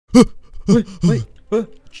Wait. What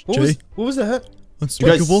was that?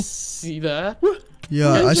 Unspeakable. See that?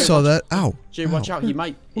 Yeah, I saw that. Ow. Jay, watch out. He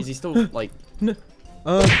might. Is he still like?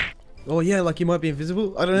 Oh yeah, like he might be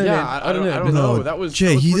invisible. I don't know. Yeah, Man. I don't know. I don't know. That was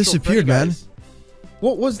Jay. He Virtual disappeared, Freddy, man. guys.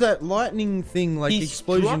 What was that lightning thing? Like He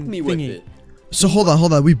explosion struck me with thingy? it. So hold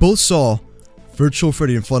on. We both saw Virtual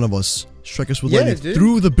Freddy in front of us strike us with lightning dude.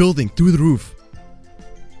 through the building, through the roof.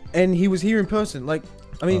 And he was here in person. Like,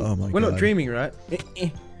 I mean, Oh my we're not God. dreaming, right?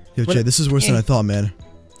 Yo, Jay, this is worse than I thought, man.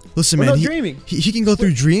 Listen, We're man. not dreaming. He can go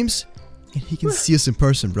through dreams, and he can see us in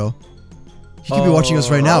person, bro. He could be watching us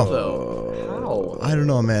right now. How? I don't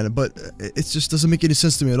know, man, but it just doesn't make any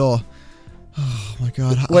sense to me at all. Oh my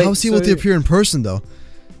God. Wait, How is he able to appear in person, though?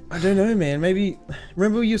 I don't know, man. Maybe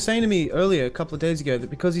remember you were saying to me earlier, a couple of days ago, that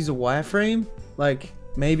because he's a wireframe, like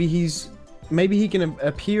maybe he can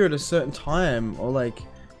appear at a certain time, or like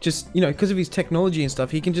just because of his technology and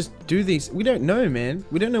stuff, he can just do these. We don't know, man.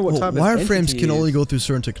 We don't know what type of wireframes entity can he only is. go through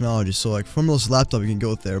certain technology. So like from those laptop, you can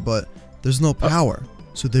go there, but there's no power,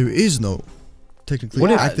 so there is no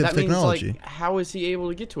technically active that technology. Means, like, how is he able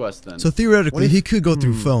to get to us then? So theoretically, he could go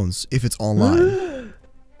through phones if it's online.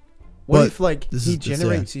 What But if like this he is just,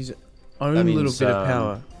 generates his own That little means, bit of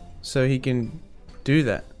power, so he can do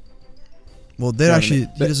that? Well, then actually,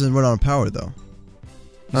 he doesn't run on power though.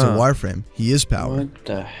 He's a wireframe. He is power. What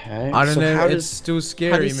the heck? I don't know. How It's still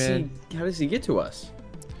scary, man. How does he get to us?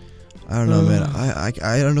 I don't know, man.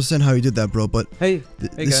 I understand how he did that, bro. But Hey, this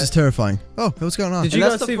guys. is terrifying. Oh, what's going on? Did you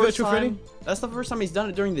And guys that's the see first Virtual time- Freddy? That's the first time he's done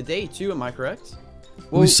it during the day too. Am I correct?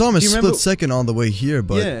 we saw him a do you split remember- second on the way here,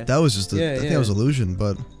 but Yeah. that was just I think that was illusion.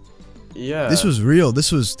 But Yeah. this was real. This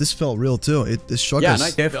felt real too. It struck Yeah, us. and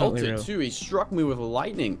I felt Definitely it real. too. He struck me with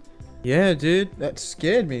lightning. Yeah, dude, that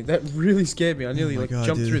scared me. That really scared me. I nearly my like God,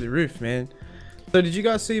 jumped dude. through the roof, man. So did you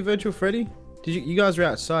guys see Virtual Freddy? Did you guys were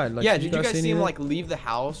outside? Like, Yeah, did you guys see any him of that? like leave the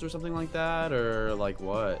house or something like that, or like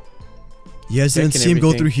what? You guys didn't Checking see him go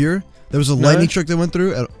everything. through here. There was a No. lightning truck that went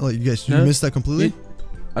through. Like, you guys, you No. missed that completely.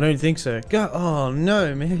 I don't think so. God, oh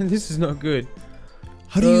no, man, this is not good.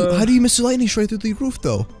 How do you miss a lightning strike through the roof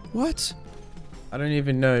though? What? I don't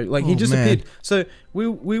even know. Like he Oh, just man. appeared. So we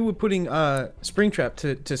were putting Springtrap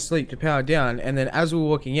to sleep to power down, and then as we were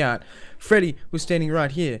walking out, Freddy was standing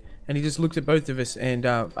right here, and he just looked at both of us, and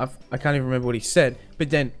I can't even remember what he said. But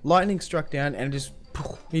then lightning struck down, and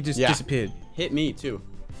he just disappeared. Hit me too.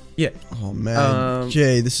 Yeah. Oh man,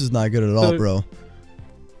 Jay, this is not good at all, bro.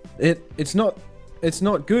 It's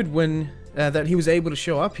not good when that he was able to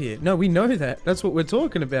show up here. No, we know that. That's what we're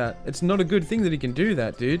talking about. It's not a good thing that he can do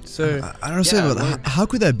that, dude. So I don't understand, but how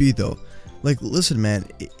could that be though? Like, listen, man,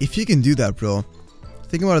 if he can do that, bro,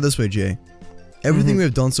 think about it this way, Jay. Everything we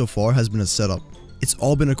have done so far has been a setup. It's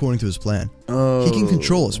all been according to his plan. He can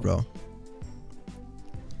control us, bro.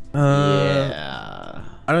 Yeah.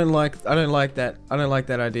 I don't like that. I don't like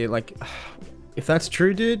that idea. Like, if that's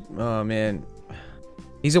true, dude. Oh man,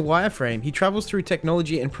 he's a wireframe. He travels through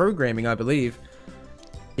technology and programming, I believe.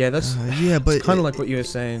 Yeah, that's yeah, but kind of like what you were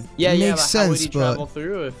saying. Yeah, It yeah. makes but how would sense, he but travel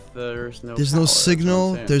through if there's no? there's power? no That's what I'm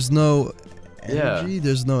signal. saying. There's no Yeah. energy.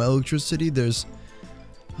 There's no electricity. There's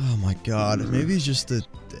oh my god, maybe he's just a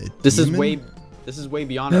This is demon? This is way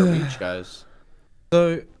beyond our reach, guys.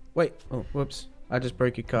 So wait. Oh, whoops. I just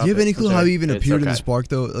broke your carpet. Do you have any I'm clue how sorry. he even It's appeared in okay. this park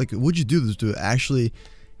though? Like, what'd you do to actually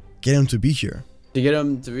get him to be here? To get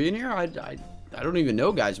him to be in here, I don't even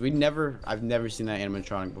know, guys. I've never seen that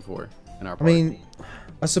animatronic before in our I park. mean,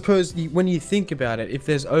 I suppose when you think about it, if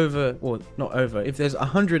there's if there's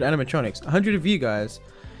 100 animatronics, 100 of you guys,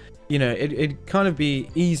 you know, it'd kind of be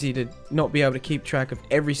easy to not be able to keep track of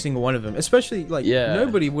every single one of them. Especially, like,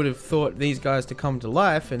 nobody would have thought these guys to come to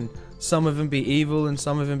life, and some of them be evil and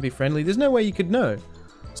some of them be friendly. There's no way you could know.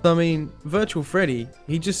 So, I mean, Virtual Freddy,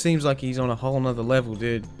 he just seems like he's on a whole nother level,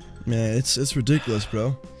 dude. Man, it's ridiculous,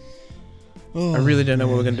 bro. Oh, I really don't know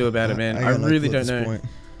what we're gonna do about it, man. I got no really clue at don't this know. point.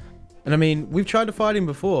 And I mean, we've tried to fight him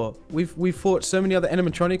before. We've fought so many other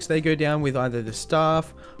animatronics. They go down with either the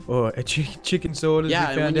staff or a chicken sword. As yeah,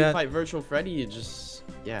 we and found when out. you fight Virtual Freddy, it just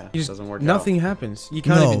doesn't work Nothing out. happens. You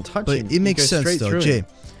can't even touch but him. it You makes go sense straight though, through Jay. him.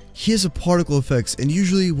 He has a particle effects, and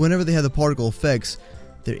usually whenever they have the particle effects,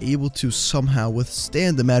 they're able to somehow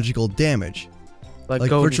withstand the magical damage. Like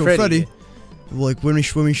Golden Virtual Freddy, Freddy. like when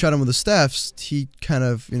we shot him with the staffs, he kind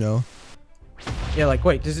of, you know. Yeah, like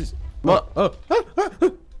wait, does this? What?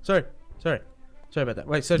 Sorry about that.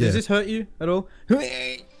 Wait, so Yeah. does this hurt you at all?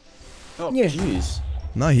 Oh, Yeah. jeez.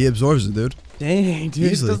 Nah, he absorbs it, dude. Dang,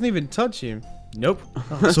 dude, Easily. it doesn't even touch him. Nope.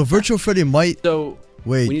 So Virtual Freddy might. So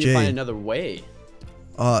Wait, we need to find Jay. another way.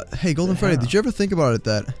 Hey, Golden Freddy, did you ever think about it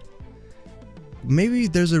that maybe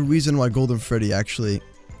there's a reason why Golden Freddy actually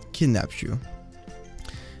kidnapped you?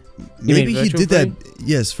 maybe he Virtual did Freddy? that.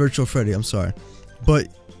 Yes, Virtual Freddy. I'm sorry, but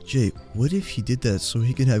Jay, what if he did that so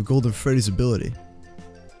he can have Golden Freddy's ability?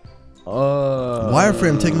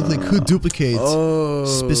 Wireframe technically could duplicate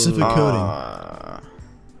specific coding.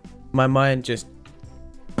 My mind just.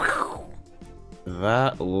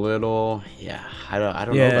 That little, yeah, I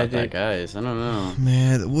don't know about that, guys. I don't know.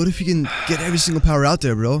 Man, what if you can get every single power out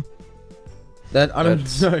there, bro? That I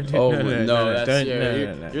don't know. Dude, Oh no, that's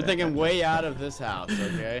don't, you're thinking way out of this house,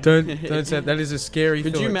 okay? Don't say that. Is a scary.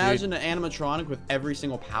 Could thought, you imagine dude. an animatronic with every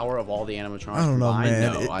single power of all the animatronics? I don't know, combined?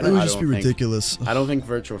 man. No, It would just be ridiculous. I don't think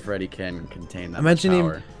Virtual Freddy can contain that Imagine much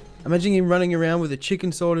power. him. Imagine him running around with a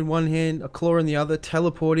chicken sword in one hand, a claw in the other,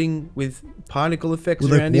 teleporting with particle effects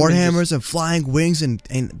With like around him. warhammers and flying wings and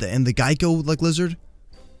the Geico like lizard.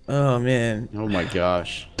 Oh man. Oh my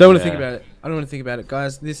gosh. Don't want to think about it. I don't want to think about it,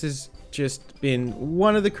 guys. This has just been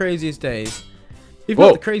one of the craziest days. If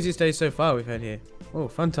not the craziest day so far we've had here. Oh,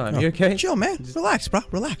 fun time. You okay? Chill, man. Relax, bro.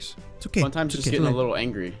 Relax. It's okay. Sometimes just getting a little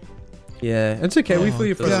angry. Yeah, it's okay. We feel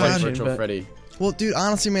your Just like frustration. Virtual But Freddy. Well, dude,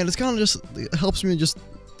 honestly, man, it's kind of just it helps me just.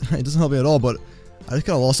 It doesn't help me at all, but I just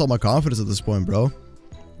kind of lost all my confidence at this point, bro.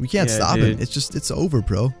 We can't stop dude. it. It's over,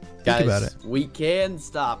 bro. Guys, Think about it. we can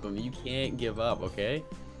stop him. You can't give up, okay?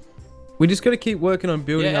 we just got to keep working on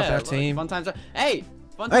building up our look, team. Fun times. Hey,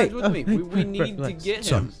 fun times with me. hey, We need to relax. get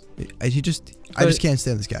Sorry. him. I just can't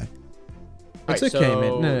stand this guy. It's Alright, okay, so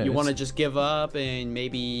man. No, you want to it's- just give up and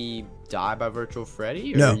maybe die by Virtual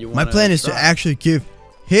Freddy? Or No, you my wanna plan is to try? actually give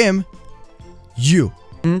him you.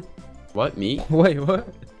 What, me? Wait, what?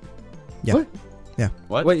 Yeah. What? Yeah.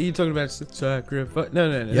 What? Wait, you talking about sacrifice? No.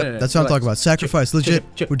 Yep, no, that's what I'm talking about. Sacrifice, legit.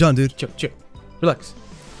 chill. We're done, dude. Chill. Relax.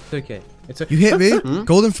 It's okay. It's okay. You hit me,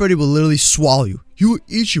 Golden Freddy will literally swallow you. He will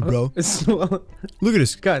eat you, bro. It's Look at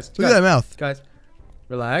this. guys. Look at that mouth. Guys,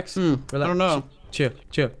 relax. I don't know. Chill.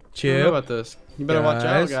 I don't know about this. You better watch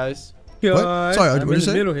out, guys. What? Guys, Sorry, I'm what'd you in the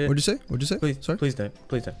say? middle here. What'd you say? What'd you say? Please, Sorry. please don't.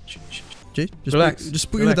 Please don't. Shh. Jay, just Relax.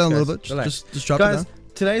 Put it Relax, down a little guys. bit. Relax. Just drop it Guys, down.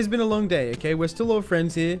 today's been a long day, okay? We're still all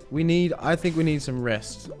friends here. I think we need some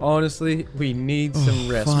rest. Honestly, we need some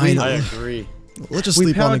rest. fine. I agree. Let's just We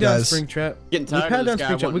sleep on powered it, down guys. Springtrap. Getting tired powered of this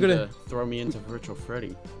down guy Springtrap. wanting We're gonna, to throw me into Virtual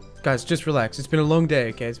Freddy. guys, just relax. It's been a long day,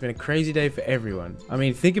 okay? It's been a crazy day for everyone. I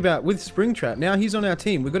mean, think about with Springtrap. Now he's on our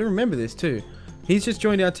team. We've got to remember this too. He's just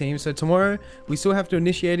joined our team, so tomorrow we still have to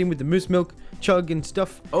initiate him with the moose milk chug and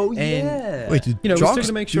stuff. Oh, and, yeah. Wait, do You know, we're still dogs,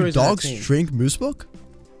 gonna make sure do he's on our dogs team. drink moose milk?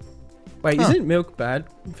 Wait, Huh. isn't milk bad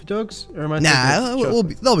for dogs? Or am I Nah,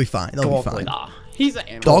 thinking they'll be fine. They'll be Chocolate. fine. Nah, he's an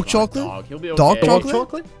animal. Dog not a chocolate? Dog. He'll be okay. Dog dog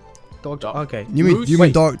chocolate? chocolate? Dog- Okay. You mean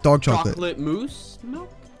Moose? dog chocolate? Chocolate mousse milk?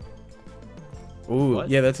 Ooh, What?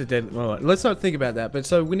 yeah, that's a dead. Well, let's not think about that. But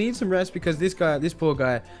so we need some rest because this poor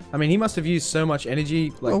guy. I mean, he must have used so much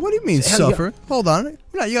energy. Like, Oh, what do you mean how suffer? Hold on.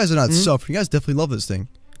 You guys are not suffering. You guys definitely love this thing.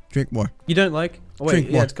 Drink more. You don't like? Oh, wait, Drink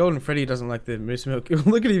yeah, more. it's Golden Freddy doesn't like the moose milk.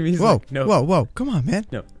 Look at him. He's Whoa, like, no, whoa. Come on, man.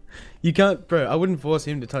 no. You can't, bro. I wouldn't force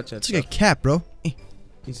him to touch that It's like a stuff. cat, bro.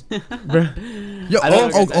 He's, bro. Yo, I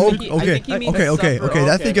don't know, guys. I okay, think he means okay. suffer.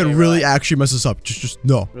 That thing could Okay, really relax. actually mess us up. Just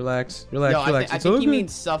no. Relax. No, I It's all think he good.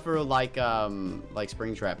 means suffer like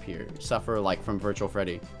Springtrap here. Suffer like from Virtual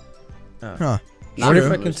Freddy. Huh. What if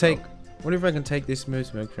Sure. I can take? What if I can take this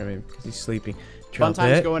moose milk from him because he's sleeping? Fun Drop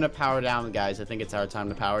time's it. going to power down, guys. I think it's our time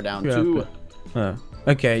to power down Drop too. it. Oh.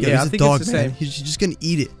 Okay. Yo, Yeah, I he's a think dog, it's the man. same. He's just gonna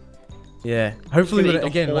eat it. Yeah. Hopefully, He's we gonna don't, eat the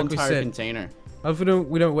again, whole like we entire said, container. hopefully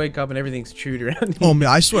we don't wake up and everything's chewed around. Oh man,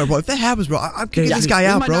 I swear, bro. If that happens, bro, I'm kicking Yeah, this guy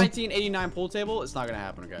With out, my bro. 1989 pool table, it's not gonna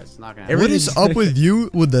happen, guys. It's not gonna happen. What is up with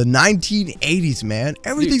you with the 1980s, man?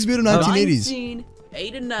 Everything's made in 1980s.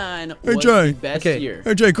 1989 Hey, was Jay. the best Okay. year.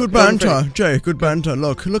 Hey Jay, good Golden banter. Jay, good banter.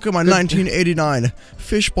 Look at my 1989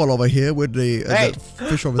 fishball over here with the Hey.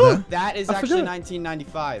 fish over there. That is I actually forgot.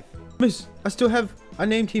 1995. Miss, I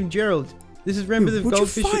named him Gerald. This is remember the Where'd you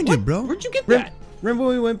goldfish. find him, bro? Where'd you get Rem- that? Remember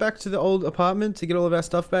when we went back to the old apartment to get all of our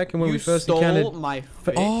stuff back, and when You we first stole encountered, my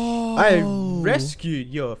fish. Oh. I rescued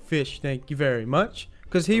your fish. Thank you very much.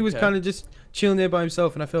 Because he was Okay. kind of just chilling there by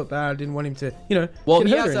himself, and I felt bad. I didn't want him to, Well, get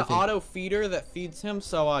he hurt has or an anything. auto feeder that feeds him,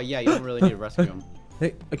 so yeah, you don't really need to rescue him.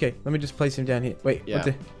 Hey, okay, let me just place him down here. Wait, Yeah. what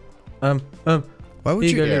the? Why would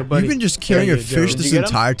Here you you? go, little buddy. You've been just carrying There a you go. fish Did this you get him?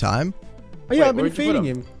 entire time. Oh yeah, Wait, I've been where'd you put feeding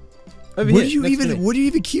him. Over Where here, do you next to even? me. Where do you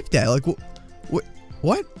even keep that? Like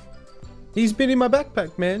what? He's been in my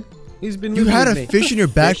backpack, man. He's been. You living had a with me. fish in your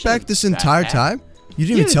Fish in backpack this entire backpack? time? You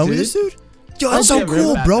didn't even Yeah, tell me dude. this, dude? Yo, that's so Okay,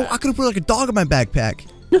 cool, backpack. bro. I could have put like a dog in my backpack.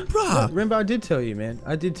 Bruh. Remember, I did tell you, man.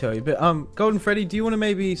 I did tell you. But Golden Freddy, do you want to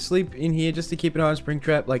maybe sleep in here just to keep an eye on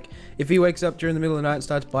Springtrap? Like, if he wakes up during the middle of the night and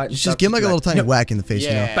starts biting, Just stuff, give him like a be little tiny "No, whack in the face, Yeah,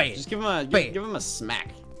 you know? Bam. just give him a Bam. give him a smack.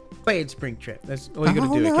 bad Springtrap. That's all you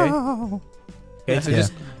gotta do, okay? Okay, so Yeah.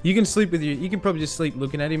 just you can sleep with you. You can probably just sleep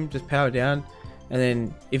looking at him, just power down, and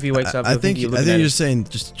then if he wakes up, I he'll think you're I looking think at you're him. saying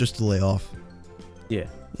just to lay off. Yeah.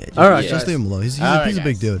 Yeah. Just, All right, just guys. leave him alone. He's All right, a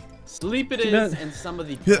big guys. dude. Sleep it You know- is in some of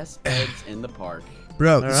the best beds in the park.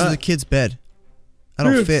 Bro, this is a Alright. kid's bed. I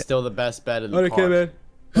don't fit. Still the best bed in the Okay, park. man.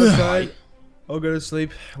 Okay. I'll go to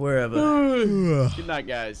sleep wherever. Good night,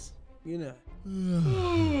 guys. You know.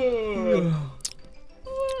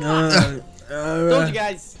 Told you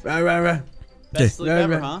guys. Right. Best sleep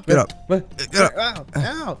ever, right. huh? Get up. What? Get up.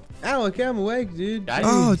 Ow. Okay, I'm awake, dude. Guys.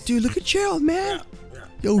 Oh, dude, look at Gerald, man.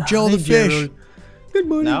 Yo, Gerald Hey, the fish. Gerald. Good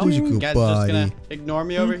morning, No? Who's You a good guys just gonna buddy? ignore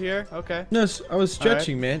me over here? Okay. No, I was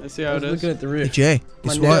stretching, man. Let's see how I was it is. looking at the Hey, roof. Jay,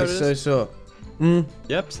 My guess neck what? is so sore. Mm.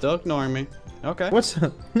 Yep, still ignoring me. Okay. What's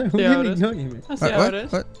up? No, See how it really is? not you, man. I see how it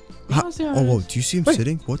is. What? I see how Oh, it whoa, is. do you see him Wait.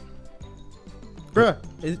 sitting? What? Bruh,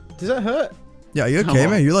 does that hurt? Yeah, you okay, Oh.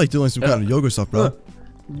 man? You're like doing some kind of yoga stuff, bro.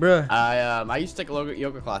 Bruh. I used to take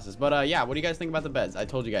yoga classes, but yeah, what do you guys think about the beds? I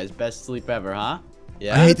told you guys, best sleep ever, huh?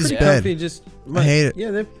 Yeah. I hate this yeah. bed. Comfy, just, I hate it.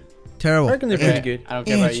 Yeah, Terrible. I reckon they're Okay, pretty good. I don't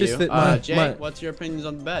care Yeah, about it's you. just that my- Jay, my- what's your opinions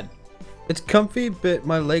on the bed? It's comfy, but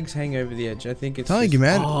my legs hang over the edge. I think it's. Telling just- you,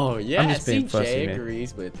 man. Oh yeah, just being see, fussy, Jay man.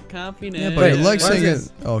 agrees with confidence. Yeah, but Wait, your legs why is hanging.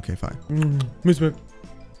 this- Oh, okay, fine. Moose whip.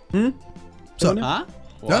 So, Huh? Yeah?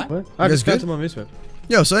 What? What? I guys just got good? to my moose whip.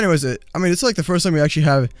 yo, so anyways, I mean, it's like the first time we actually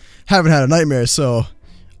haven't had a nightmare, so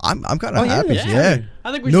I'm kind of Oh, yeah. happy. Yeah. Yeah.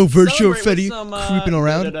 I think we No should virtual celebrate Freddy with some, creeping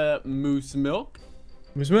around. moose milk.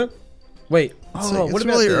 Moose whip? Wait. It's, Oh, like, what it's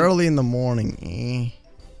about really the- early in the morning. Eh.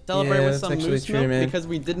 Celebrate Yeah, with that's some actually moose true, milk man. because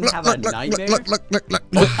we didn't have a nightmare. Look.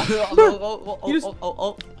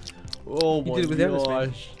 Oh You my did it without us, man.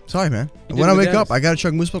 gosh. Sorry, man. You When did I it wake without up, us. I gotta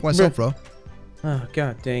chug moose milk myself, bro. Oh,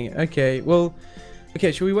 god dang it. Okay, well.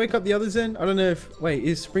 Okay, should we wake up the others then? I don't know if. Wait,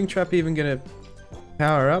 is Springtrap even gonna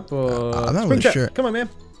power up or. I'm not Springtrap, really sure. Come on, man.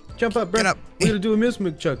 Jump up, bro. Get up. We're gonna do a moose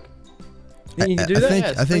milk chug. Think you can do I that? think-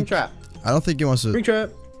 Yeah, I think- Springtrap. I don't think he wants to.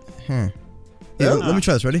 Springtrap. Yeah, Yeah. let me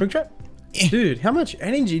try this. Ready? Springtrap? Dude, how much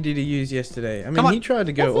energy did he use yesterday? I mean, Come on. he tried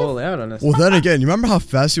to go all out on us. Well, then again, you remember how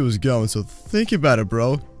fast he was going, so think about it,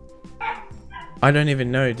 bro. I don't even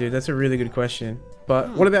know, dude. That's a really good question. But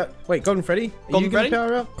what about... Wait, Golden Freddy? Are Golden you going Freddy? to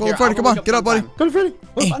power up? Golden Here, Freddy, I'll come wake on, up get up, buddy. sometime. Golden Freddy!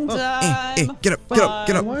 Oh, Fun oh. time. Get up, get up,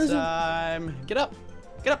 get up. Why is it- Time. Get up.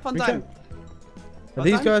 Get up, fun Okay. time. Are Fun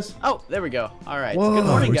these time? guys? Oh, there we go. All right. Whoa. Good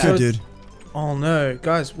morning, we're guys. good, dude. Oh, no.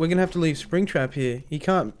 Guys, we're going to have to leave Springtrap here. He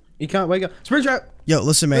can't wake up. Springtrap! Yo,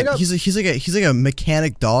 listen, man. Wake up. He's like a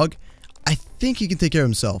mechanic dog. I think he can take care of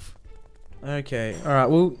himself. Okay, alright,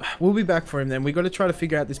 we'll be back for him then. We got to try to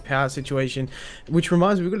figure out this power situation. Which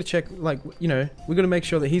reminds me, we got to check, like, you know, we got to make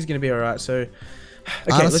sure that he's going to be alright, so... Okay,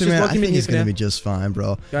 let's Honestly, just man, I lock him in think here he's for gonna now. be just fine,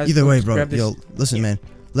 bro. Guys, Either way, let's bro. grab this. Yo, listen, man.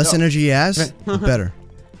 Less Oh. energy he has, the better.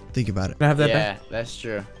 Think about it. Can I have that Yeah, back? that's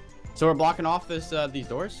true. So we're blocking off these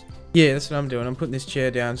doors? Yeah, that's what I'm doing. I'm putting this chair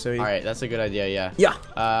down so he... All right, that's a good idea, yeah. Yeah!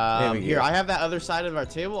 There we Here, go. I have that other side of our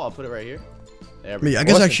table. I'll put it right here. There I we mean, go. I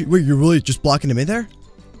guess Awesome. actually, wait, you're really just blocking him in there?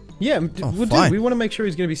 Yeah, Oh, we'll do. fine. We want to make sure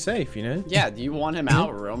he's going to be safe, you know? Yeah, do you want him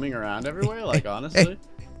out roaming around everywhere? Like, honestly?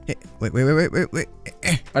 Hey, wait.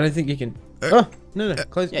 I don't think you can... Oh, no,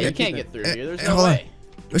 close. Yeah, you keep can't that. get through here. There's hey, no hold on. way.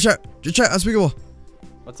 Just try, unspeakable.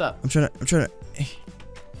 What's up? I'm trying to.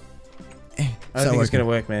 I don't think it's going to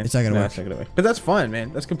work, man. It's not gonna No, work. It's not going to work. But that's fine,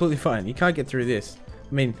 man. That's completely fine. You can't get through this.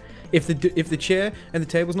 I mean, if the chair and the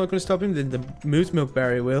table's not going to stop him, then the moose milk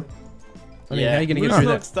barrier will. I mean, how are you going to get Moose through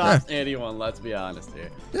milk that? stops anyone, let's be honest here.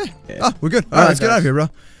 Yeah. Oh, we're good. All right, Alright, let's get out of guys. here, bro.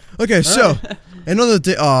 Okay, so another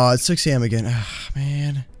day. Oh, it's 6 a.m. again. Ah,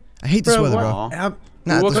 man, I hate this weather, what- bro. Aw.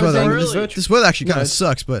 Nah, Woke this up weather. so I mean, early. this weather actually kind No, of it's-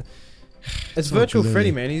 sucks, but It's so virtual gloomy.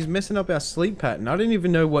 Freddy, man. He's messing up our sleep pattern. I don't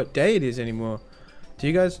even know what day it is anymore. Do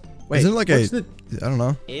you guys? Wait, Isn't it like what's a- the- I don't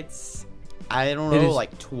know. It's, I don't It know, is-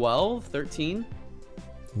 like 12, 13?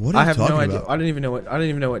 What are I you have no talking idea. about? I don't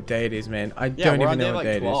even know what day it is, man. I Yeah, don't we're even on day know what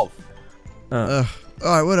like day 12. it is. All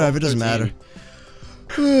right, whatever. It doesn't 13. matter.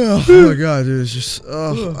 Oh my god, dude, it's just.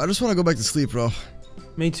 I just want to go back to sleep, bro.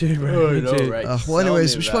 Me too, bro. Oh, Me no, too. right. Well, Tell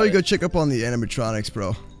anyways, me we should about probably it. go check up on the animatronics, bro.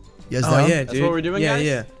 You guys Oh down? yeah, That's dude. what we're doing, yeah, guys?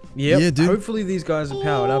 Yeah, yep. Yeah, dude. Hopefully these guys are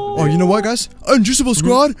powered up. Oh, you know what, guys? Unjuiceable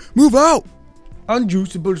squad, move out!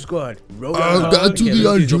 Unjuiceable squad. Roll Got out. to the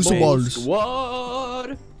Get unjuiceables.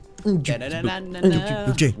 Squad.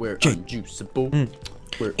 Unjuiceable. Jay, We're Jay. unjuiceable.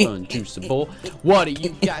 We're unjuiceable. What are you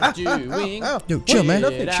guys doing? Ow, ow. Yo, chill, man.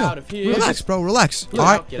 Get Chill. out of here. Relax, bro. Relax. Get All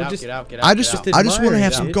out, right. get out, Just- get out, get out. I get just out. want to admiring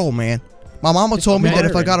have it, some dude. gold, man. My mama told me that if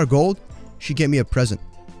I admiring. got her gold, she'd get me a present.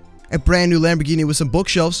 A brand new Lamborghini with some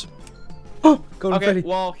bookshelves. Oh, Golden Okay, Freddy.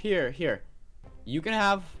 well, here. You can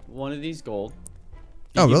have one of these gold.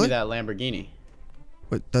 Oh, Give really? me that Lamborghini.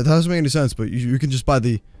 Wait, that doesn't make any sense, but you can just buy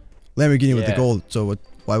the Lamborghini with the Yeah. gold. So what?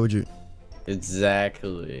 Why would you?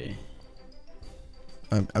 Exactly.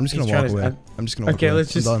 I'm just He's gonna trying walk to- away. I'm just gonna walk Okay, away.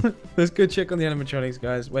 let's I'm just done. let's go check on the animatronics,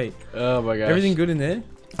 guys. Wait, Oh my gosh. everything good in there?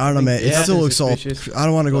 I don't know, man. It Yeah. still looks all. Suspicious. I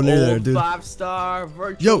don't want to go near there, dude. 5-star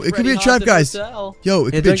virtual Yo, it could be a Freddy trap, haunted guys. hotel. Yo, it Yeah,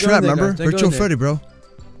 could be a don't go in trap. there, Remember, guys. Don't go Virtual in there. Freddy, bro.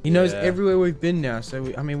 He knows Yeah. everywhere we've been now, so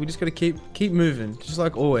we just gotta keep moving, just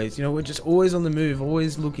like always. You know, we're just always on the move,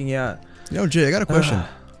 always looking out. Yo, Jay, I got a question.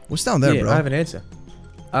 What's down there, Yeah, bro? I have an answer.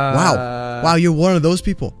 Wow, you're one of those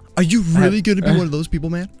people. Are you really gonna be one of those people,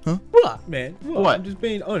 man? Huh? What, man? What? I'm just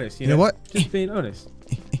being honest. You know what? Just being honest.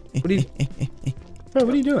 What are you, bro?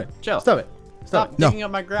 What are you doing? Chill. Stop it. Stop No. digging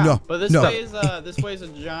up my ground. No. But this No. way is a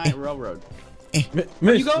giant railroad.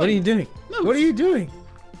 Moose, going? what are you doing? Moose. What are you doing?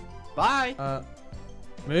 Bye.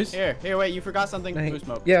 Moose. Here, wait, you forgot something. Hey, Moose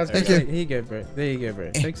smoke. Yeah, I was There gonna you say, here you go, bro. There you go,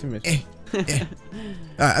 bro. Take some Moose. All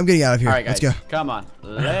right, I'm getting out of here. All right, guys. Let's go. Come on.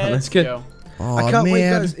 Let's Let's get- go. Oh I can't man, wait,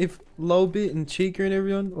 guys. If Lowbit and Chica and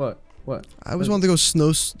everyone, what? I always wanted to go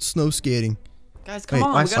snow skating. Guys, come Wait,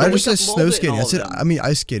 on. I We gotta just wake said up snow Lolbit skating. and I all said of them. I mean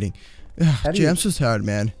ice skating. do Jay, you- I'm so tired,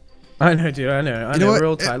 man. I know, dude. I know. You know what? We're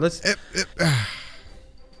all tired. Let's.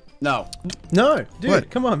 No. No, dude.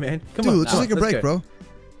 What? Come on, man. Come Dude, on. let's just take a break, bro.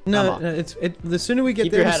 No, Come no, the sooner we get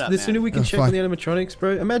Keep your there, head up, the man. sooner we can Oh, check fine. on the animatronics,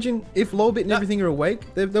 bro. Imagine if Lolbit and No. everything are awake,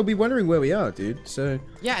 they'll be wondering where we are, dude. So,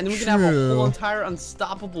 Yeah, and then we can have a whole True. entire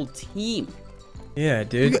unstoppable team. yeah,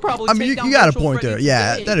 dude. could probably I mean, take down you got a Virtual point there. Freddy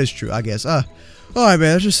Yeah, today. that is true. I guess. All right,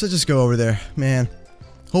 man. Let's just go over there, man.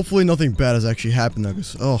 Hopefully, nothing bad has actually happened though.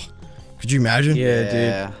 'Cause, oh, could you imagine?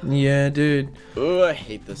 Yeah, dude. Yeah, dude. Oh, I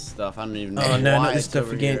hate this stuff. I don't even know Oh no, why not this it's stuff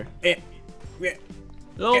over again. here.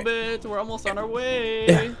 Little bit. We're almost on our way.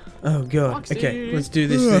 Yeah. Oh god. Foxy. Okay, let's do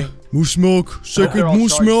this Ugh. thing. Moose milk, Hope sacred they're all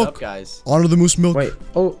moose charged milk. up, guys. Honor the moose milk. Wait.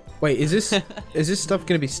 Oh, wait. Is this stuff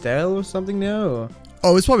gonna be stale or something now? Or?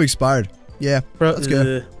 Oh, it's probably expired. Yeah, Bro, let's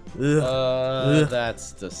go. Ugh.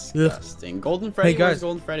 That's disgusting. Golden Freddy. Hey, guys. Where's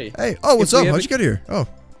Golden Freddy? Hey, oh, what's If we up? ever- How'd you get here? Oh,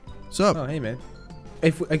 what's up? Oh, hey man.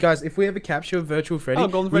 If guys, if we ever capture Virtual Freddy, Oh,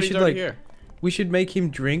 Golden we Freddy's should already like here. we should make him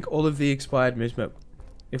drink all of the expired moose milk.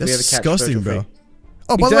 If That's we ever catch disgusting, Virtual bro. Freddy.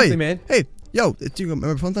 Oh, by Exactly, the way, man. hey, yo, do you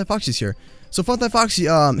remember Funtime Foxy's here? So Funtime Foxy,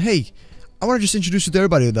 hey, I want to just introduce you to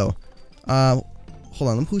everybody though. Hold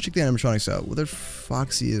on, let me check the animatronics out. Whether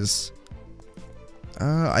Foxy is,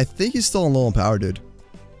 I think he's still on low on power, dude.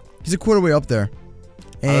 He's a quarter way up there.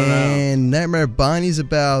 I don't know. And Nightmare Bonnie's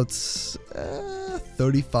about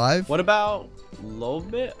 35. What about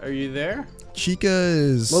Lobit? Are you there? Chica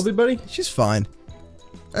is, Lobit, buddy. she's fine.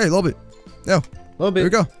 Hey, Lobit. Yo, Lobit. here we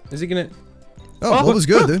go. Is he gonna? Oh, Lobit's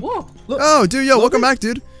good, dude. Whoa, look. Oh, dude, yo, welcome Lobit? back,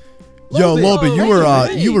 dude. Yo, Lobit. Lobit, you Oh, were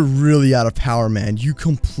hey. you were really out of power, man. You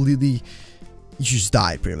completely, you just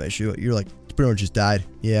died pretty much. You're like pretty much just died.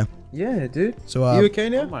 Yeah. Yeah, dude. So You okay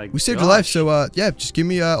now? Oh my we saved your life. So yeah, just give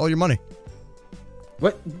me all your money.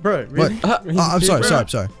 What, bro? Really? I'm sorry, Bro.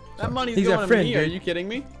 sorry. That money's He's going our to friend, me. Are dude. you kidding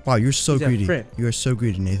me? Wow, you're so He's our greedy. friend. You are so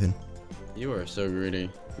greedy, Nathan. You are so greedy.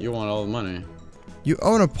 You want all the money. You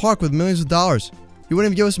own a park with millions of dollars. You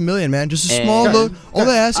wouldn't even give us $1 million, man. Just a And small loan. All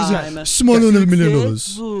I ask is I'm a a small loan of $1 million.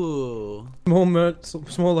 Ooh.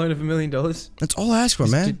 Small loan of $1 million. That's all I ask for,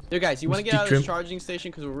 man. Dude, guys, you want to Just get out of this trim- charging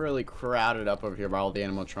station? Because we're really crowded up over here by all the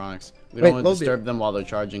animatronics. We Wait, don't want to Lobit. disturb them while they're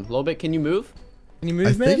charging. Lobit, can you move? Can you I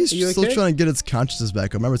move, man? think he's Are you still okay? trying to get its consciousness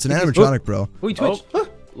back. Remember, it's an He's- animatronic, bro. Wait, Twitch. Oh,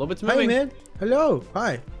 Lobit's Hey, moving. man. Hello.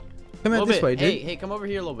 Hi. Come out Lobit, this way, dude. hey, come over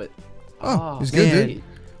here, Lobit. Oh, he's good, man. dude.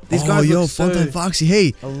 These oh, guys yo, look so Funtime Foxy.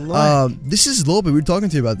 Hey, alike. this is Lobit. We were talking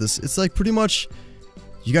to you about this. It's like pretty much,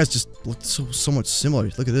 you guys just look so much similar.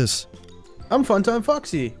 Look at this. I'm Funtime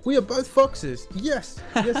Foxy. We are both foxes. Yes.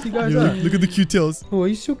 Yes, you guys Yo, are. look at the cute tails. Oh,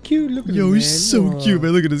 he's so cute. Look at him, Yo, man. he's so Aw. cute,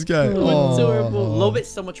 man. Look at this guy. Oh, What's Aw. adorable? Lobit's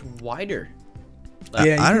so much wider. Yeah,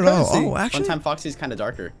 you I don't can know. kinda see. Oh, actually, Funtime Foxy's kind of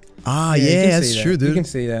darker. yeah, you can that's see that. true, You dude. can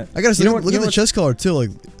see that. I gotta say, You know look, what- look you at know the what- chest color too. Like,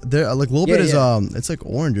 there, like a little Yeah, bit is yeah. it's like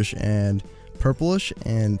orangish and purplish,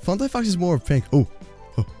 and Funtime Foxy is more pink. Oh,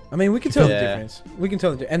 I mean, we can tell the Yeah. difference. We can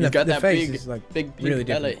tell the difference. And He's got the that face big, is like big really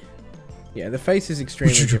belly. different. Yeah, the face is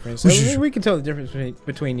extremely different. So we can tell the difference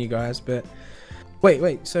between you guys. But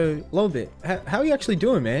wait. So, Lolbit, how are you actually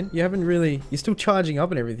doing, man? You haven't really. You're still charging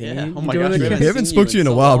up and everything. Yeah. You, Oh you my doing gosh, we okay? haven't haven't seen spoke you to you in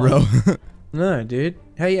in a so while, long. bro. No, dude.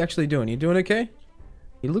 How are you actually doing? You doing okay?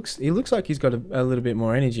 He looks like he's got a little bit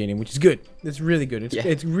more energy in him, which is good. It's really good. It's Yeah.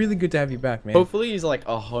 it's really good to have you back, man. Hopefully he's like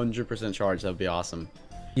 100% charged. That'd be awesome.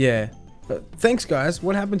 Yeah. But thanks, guys.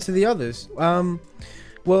 What happened to the others?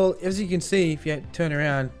 Well, as you can see, if you turn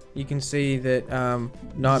around, you can see that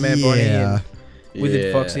Nightmare Bonnie and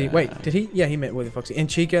Withered Foxy. Wait, did he? Yeah, he met Withered Foxy and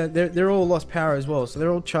Chica. They're all lost power as well, so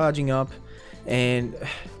they're all charging up, and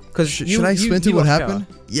because Should I explain to you what happened?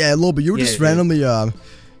 Yeah, a little bit. You were Yeah, just dude. randomly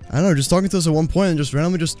I don't know, just talking to us at one point and just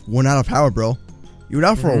randomly just went out of power, bro. You were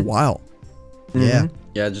out for a while. Yeah.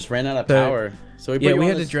 Yeah, just ran out of power. So we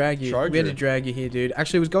had to drag you. We had to drag you here, dude.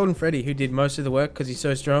 Actually, it was Golden Freddy who did most of the work because he's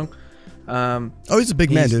so strong. Oh, he's a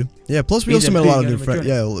big man, dude. Yeah. Plus, we also met a lot of new friends.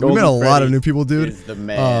 Yeah, we met a lot of new people, dude. Is the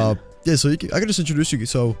man. Yeah. So I can just introduce you.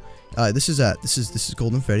 So, this is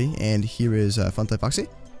Golden Freddy, and here is Funtime Foxy.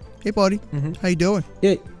 Hey, buddy. How you doing?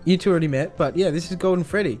 Yeah, you two already met, but yeah, this is Golden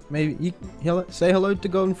Freddy. Maybe you say hello to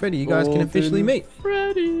Golden Freddy. You guys can officially meet.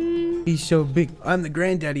 Freddy. He's so big. I'm the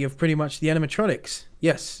granddaddy of pretty much the animatronics.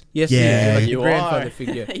 Yes. Yeah. He is. Like You the grandfather are.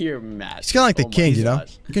 figure. You're mad. He's kind of like the king, you know?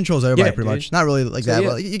 He controls everybody Yeah, pretty dude. much. Not really like So, that, yeah.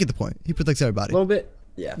 but you get the point. He protects everybody. A little bit.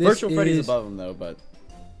 Yeah. This Virtual Freddy's is- above him though, but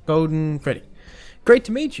Golden Freddy. Great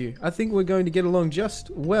to meet you. I think we're going to get along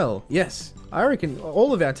just well. Yes, I reckon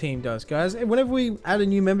all of our team does, guys. And whenever we add a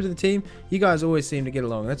new member to the team, you guys always seem to get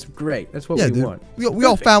along. That's great. That's what Yeah, we dude. want. We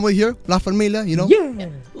all family here. La familia, you know? Yeah.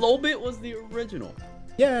 Lolbit was the original.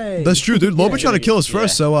 Yay. That's true, dude. Lobo tried to kill us Yeah.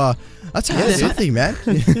 first, so that's something, man.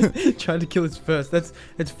 Tried to kill us first.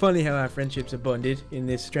 It's funny how our friendships are bonded in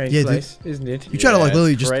this strange Yeah, dude. place, isn't it? You try to like Yeah,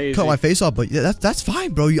 literally it's just crazy. cut my face off, but yeah, that's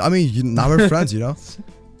fine, bro. I mean, now we're friends, you know?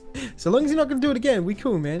 So long as you're not gonna do it again, we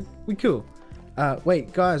cool, man. We cool.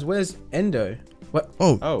 Wait, guys, where's Endo? What?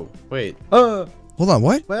 Oh, Oh, wait. hold on,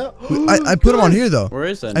 what? Well, I put him on here though. Where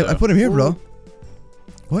is Endo? I put him here, bro.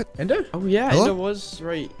 What? Endo? Oh yeah, Hello? Endo was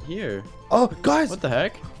right here. Oh, guys, What the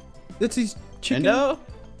heck? that's his chicken. Endo?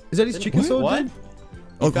 Is that his chicken sword? What? dude? You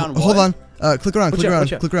Oh, found hold what? on. Click around, Watch click out, around,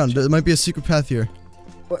 watch out. click around. There might be a secret path here.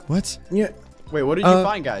 What? What? Yeah, Wait, what did you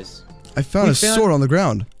find, guys? I found We a found- sword on the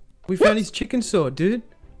ground. we found his chicken sword, dude.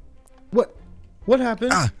 What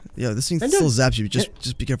happened? Ah, yeah, this thing Endo? still zaps you.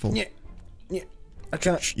 Just be careful. Yeah. I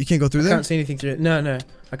can't. You can't go through I there. can't see anything through it. No,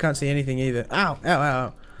 I can't see anything either. Ow, ow,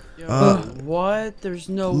 ow. Yo, what? There's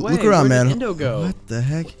no way. Look around, Where man. did Endo go? What the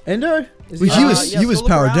heck? Endo? Is Well, he was- yes, he was go look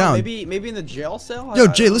powered around. down. Maybe in the jail cell. Yo, I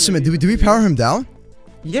Jay, don't know, listen, man. maybe- Did we power him down?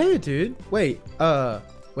 Yeah, dude. Wait,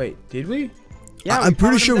 did we? Yeah, I'm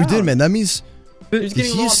pretty sure we did, man. That means. He was Did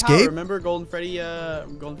getting he low on power. escape? Remember Golden Freddy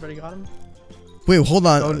got him? Wait, hold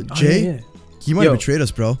on, Oh, Jay. yeah. He might Yo. have betrayed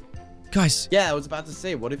us, bro. Guys. Yeah, I was about to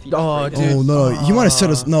say, what if he Oh, betrayed dude. us? Oh no, he might have set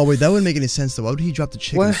us. No, wait, that wouldn't make any sense though. Why would he drop the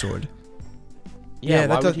chicken What? sword? Yeah,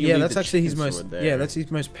 why would he leave that's the actually his chicken most. sword there? Yeah, that's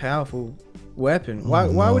his most powerful weapon. Why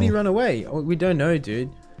Oh, would he no. run away? Oh, we don't know, dude.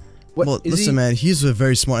 What, Well, is listen, he, man. He's a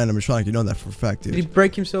very smart animatronic. You know that for a fact, Did he dude.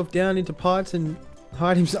 break himself down into parts and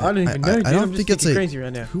hide himself? I don't even know. Dude. I don't I'm just think it's thinking a- crazy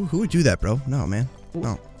right now. Who would do that, bro? No, man.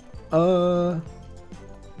 No.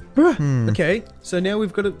 Bruh. Okay, so now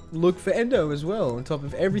we've got to look for Endo as well, on top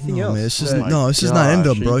of everything No, else. man, it's just So- no. This is not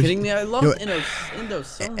Endo, Gosh, are bro. you kidding me? I love Yo, Endo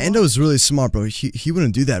so much. Endo's really smart, bro. He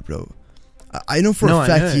wouldn't do that, bro. I know for No, a I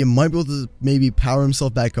fact know. he might be able to maybe power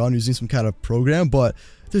himself back on using some kind of program, but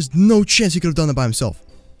there's no chance he could have done that by himself.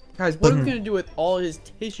 Guys, what are we gonna do with all his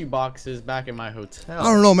tissue boxes back in my hotel?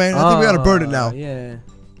 I don't know, man. I think we gotta burn it now. Yeah.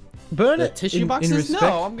 Burn The it. tissue in boxes? respect.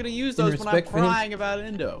 No, I'm gonna use those when I'm respect for him. crying about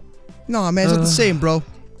Endo. No, man, it's not the same, bro.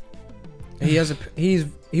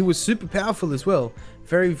 He was super powerful as well.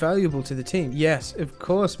 Very valuable to the team. Yes, of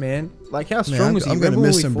course, man. Like how strong I'm- was he? I'm gonna Remember when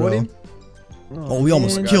miss we him, fought bro. him? Oh, we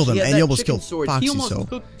almost man. killed him, He had and that he almost chicken killed sword. Foxy, He almost so.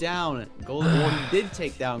 took down Golden. Well, he did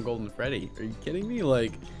take down Golden Freddy. Are you kidding me?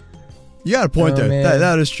 Like, You got a point Oh, there. man.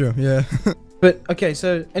 That is true, yeah. But okay,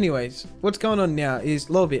 so anyways, what's going on now is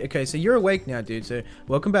Lolbit. Okay, so you're awake now, dude. So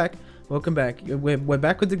welcome back. Welcome back. We're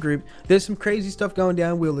back with the group. There's some crazy stuff going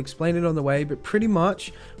down. We'll explain it on the way, but pretty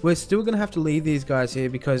much we're still gonna have to leave these guys here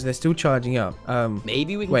because they're still charging up.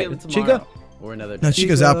 maybe we can Wait, get them Chica? tomorrow or another day. No,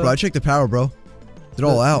 Chica's out, bro. I checked the power, bro. They're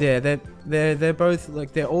all out. Yeah, they're both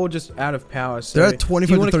like they're all just out of power. So They're at do 25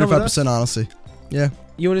 you to wanna come with us? 35%, honestly. Yeah.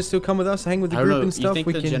 You want to still come with us, hang with the I don't group know. and You stuff? think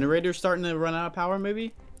We the can. generator's starting to run out of power?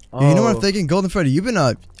 Maybe. Yeah, you know what Oh. I'm thinking? Golden Freddy, you've been,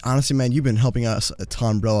 honestly, man, you've been helping us a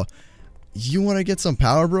ton, bro. You want to get some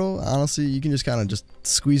power, bro? Honestly, you can just kind of just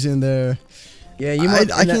squeeze in there. Yeah, you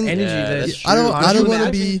might. I and that can- energy. Yeah, that- that's I don't Could you want to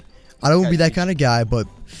imagine? be, I don't want to be Guys, that kind of guy, but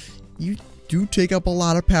you do take up a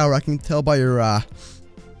lot of power. I can tell by your,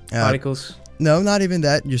 particles. no, not even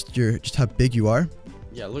that. Just how big you are.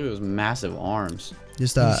 Yeah, look at those massive arms.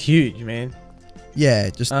 Just, He's huge, man. yeah,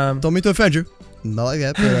 just don't mean to offend you. Not like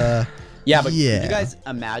that, but, Yeah, but Yeah. could you guys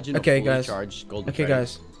imagine Okay, a fully guys. charged Golden Okay, Freddy?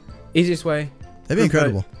 guys. Easiest way. that'd be Group vote.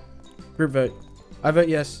 incredible. Group vote. I vote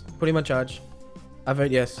yes. Put him on charge. I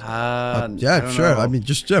vote yes. I Yeah, don't sure. know. I mean,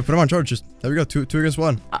 just, put him on charge. Just, there we go. Two against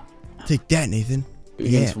one. Take that, Nathan. Two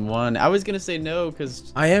against one. I was gonna say no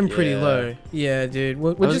because I am pretty Yeah. low. Yeah, dude.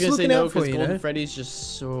 We're I was just gonna say looking no out for because you, Golden know? Freddy's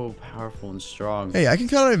just so powerful and strong. Hey, I can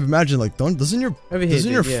kind of imagine, like, doesn't your Over here,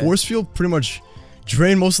 doesn't your dude, yeah. force field pretty much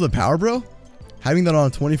drain most of the power, bro? having that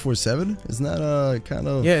on 24/7, isn't that kind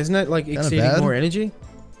of? Yeah, isn't that like exceeding bad? more energy?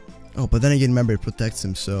 Oh, but then again, remember it protects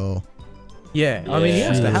him, so. Yeah, I mean he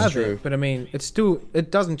has to Yeah, have true. it, but I mean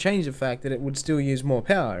it doesn't change the fact that it would still use more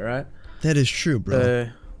power, right? That is true, bro.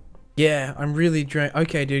 Yeah, I'm really drained.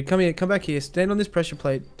 Okay, dude, come here, come back here, stand on this pressure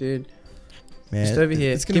plate, dude. Man, just over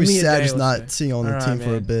here. it's gonna Give be me a sad day just or not so. seeing you on the Alright, team for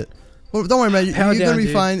a man. bit. Well, don't worry, man. You're Power gonna down, be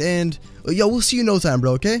dude. fine, and yeah, we'll see you in no time,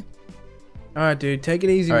 bro. Okay? All right, dude, take it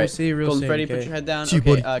easy. All We'll right, see you real Golden soon. Freddy, Okay, put your head down. See you,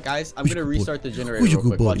 Okay, buddy. guys, I'm Who's gonna your good restart the generator Who's your real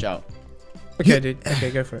good quick. Watch buddy? out. okay, Yeah. dude.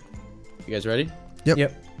 Okay, go for it. You guys ready? Yep.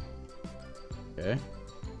 Yep. Okay.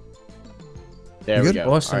 There You we good?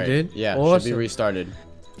 go. Awesome, All right. dude. Yeah, should Awesome. be restarted.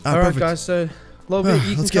 Ah, All right, perfect. guys. So, Lobit, you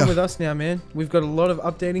can Let's come go. with us now, man. We've got a lot of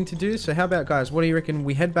updating to do. So, how about, guys? What do you reckon?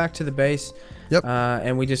 We head back to the base. Yep.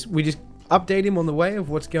 And we just update him on the way of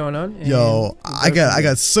what's going on. and Yo, we'll I go got from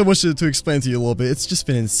there. so much to explain to you a little bit. It's just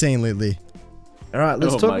been insane lately. All right,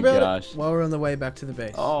 let's Oh talk my about gosh. it while we're on the way back to the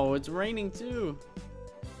base. Oh, it's raining too.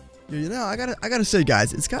 You know, I gotta say,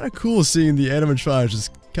 guys, it's kind of cool seeing the animatronics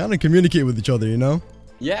just kind of communicate with each other. You know?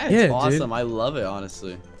 Yeah, it's Yeah, dude. awesome. I love it,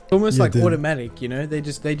 honestly. Almost Yeah, like dude. automatic, you know? They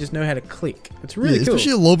just know how to click. It's really yeah, cool.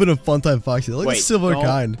 especially a little bit of Funtime Foxy. Like Wait, a similar don't-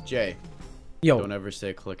 kind. Jay, Yo, don't ever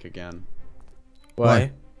say click again.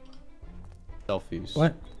 why? Selfies.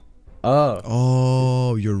 What? Oh.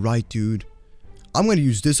 Oh, you're right, dude. I'm gonna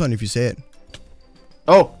use this one if you say it.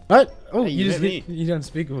 Oh, What? Oh, Hey, you you just hit hit, you don't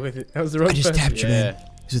speak with it. That was the wrong I just person. tapped you, man.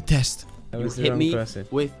 It's a test. That you was the hit wrong me person.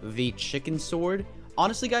 with the chicken sword.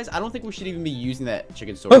 Honestly, guys, I don't think we should even be using that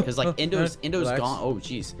chicken sword because like Endo's relax. gone. Oh,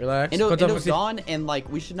 jeez. Relax. Endo's gone, and like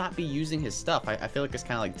we should not be using his stuff. I feel like it's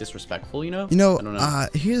kind of like disrespectful, you know? You know, I don't know.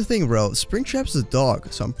 here's the thing, bro. Springtrap's a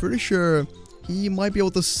dog, so I'm pretty sure he might be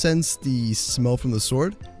able to sense the smell from the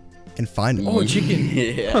sword and find it. Oh, chicken.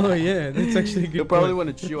 Yeah. Oh, yeah. That's actually a good He'll probably point.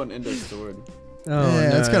 want to chew on Endo's sword. Oh, yeah,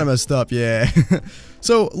 no. that's kind of messed up. Yeah.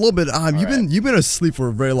 So a little bit. You've been asleep for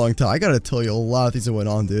a very long time. I gotta tell you a lot of things that went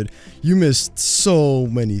on, dude. You missed so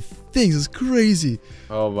many things. It's crazy.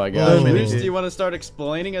 Oh my gosh. Oh. Moose, do you want to start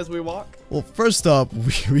explaining as we walk? Well, first up,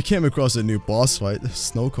 we came across a new boss fight, the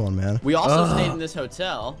snow cone, man. We also stayed in this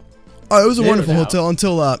hotel. Oh, it was a Yeah, wonderful no hotel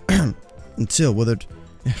until until Withered,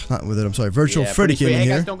 not Withered. I'm sorry, Virtual Yeah, Freddy Bruce, came wait, in hey,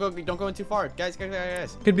 here. guys, don't go in too far. Guys.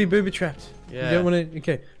 Could be booby trapped. Yeah. You don't want to.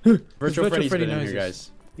 Okay. Virtual Freddy's been in knows here, this.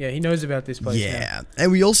 guys. Yeah, he knows about this place. Yeah, and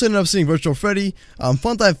we also ended up seeing Virtual Freddy.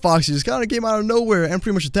 Funtime Foxy just kind of came out of nowhere and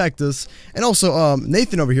pretty much attacked us. And also,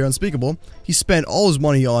 Nathan over here, Unspeakable, he spent all his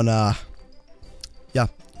money on,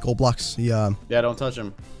 gold blocks. Yeah, don't touch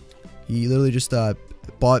him. He literally just,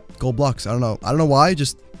 bought gold blocks. I don't know why,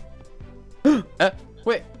 just...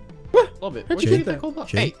 Wait. What? A little bit. Where'd you Jay? get that gold block?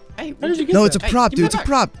 Jay? Hey, How did you get No, that? it's a Hey, prop, give dude, me it's a that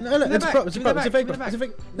prop. No, Give me it's a that prop. back, It's a give me prop. It's a that fake back, prop. It's a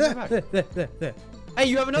fake. give me that back. There. Hey,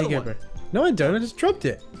 you have another There you one. go, bro. No, I don't. I just dropped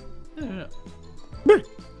it. No. Bro,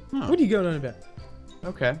 Huh. what are you going on about?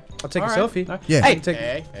 Okay. I'll take a All selfie. All right. Yeah. Hey, Take-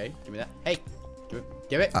 hey, give me that. Hey,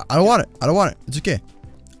 give it. I don't want it. It's okay.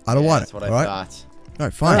 I don't want That's it, what I alright? thought.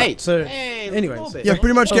 Alright, fine. Hey, So, hey, anyways. a little bit. Yeah,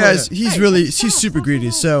 pretty much, Oh, guys. yeah. He's Hey, really, stop, he's super stop, greedy.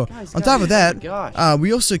 stop. So, Guys, on top of guys, that, oh my gosh.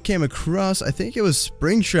 we also came across, I think it was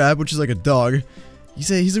Springtrap, which is like a dog. He's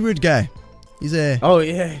a weird guy. He's a Oh,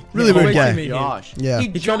 yeah. Really Yeah, weird wait guy. till you meet him. Gosh. Yeah. He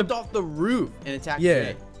He tried jumped to- off the roof and attacked Yeah.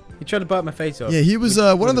 Jay. He tried to bite my face off. yeah. He was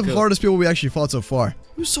which one of the cool. hardest people we actually fought so far.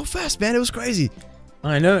 He was so fast, man. It was crazy.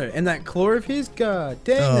 I know. And that claw of his, god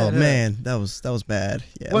dang. Oh that hurt. man, that was bad.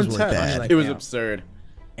 Yeah, it One was really tap, I was bad. like- It was Ow. absurd.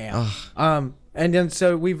 Ow. And then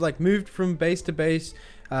so we've like moved from base to base,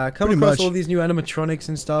 come Pretty across much. all these new animatronics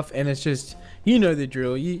and stuff, and it's just you know the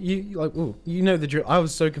drill. You like ooh, you know the drill. I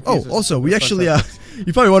was so confused. Oh, as to also, what we the actually, front end was.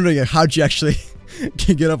 you're probably wondering how'd you actually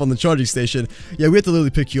get up on the charging station. Yeah, we had to literally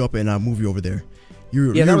pick you up and move you over there.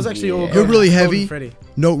 Yeah, that was actually all. You're Golden- really Golden heavy. Freddy.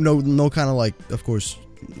 No kind of like, of course,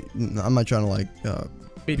 I'm not trying to like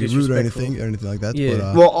Be be rude or disrespectful. anything like that. Yeah.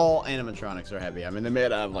 But, Well, all animatronics are heavy. I mean, they're made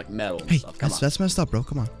out of like metal and hey, stuff. Come on. that's messed up, bro.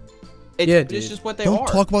 Come on. Yeah, It's dude. just what they Don't are.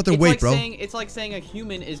 talk about their It's weight, like bro. It's like saying a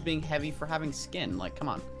human is being heavy for having skin. Like, come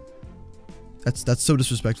on. That's so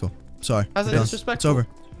disrespectful. Sorry. How's it We're done. disrespectful? It's over.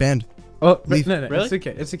 Banned. Oh, but Leave. no, Really? it's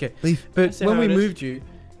okay. It's okay. Leave. But That's when how we it is. moved you,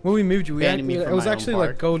 we Banning me it from was my own actually park.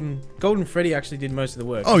 like Golden Freddy actually did most of the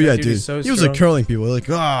work. Oh That yeah, dude dude. is so He was strong. like curling people. Like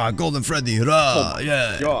Golden Freddy. Rah,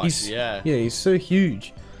 yeah. Gosh, He's- yeah. Yeah, he's so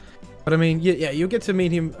huge. But I mean, yeah, you'll get to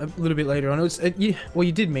meet him a little bit later on.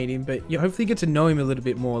 You did meet him, but you hopefully get to know him a little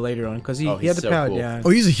bit more later on because he Oh, had the he's so power cool. down. Oh,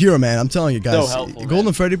 he's a hero, man. I'm telling you guys. So helpful, Golden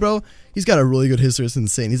man. Freddy, bro. He's got a really good history. It's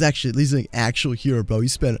insane. He's an actual hero, bro. He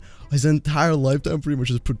spent his entire lifetime pretty much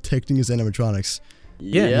just protecting his animatronics.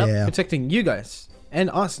 Yeah, Yep. Yeah. protecting you guys and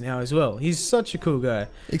us now as well. He's such a cool guy.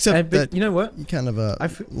 Except But that you know what? he kind of I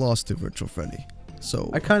f- lost to Virtual Freddy. So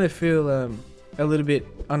I kind of feel a little bit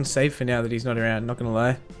unsafe for now that he's not around. Not gonna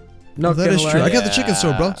lie. Not That gonna is lie. true. I got the chicken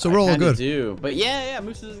sword, bro. So we're all good. Do. But yeah,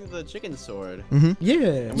 Moose is the chicken sword. Yeah.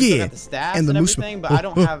 And we still got the staff And and, the moose- everything, but I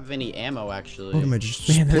don't have any ammo actually. Oh, man, just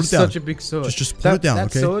Man, put that's it down. such a big sword. Just put it down, that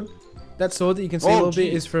okay? That sword that you can see a little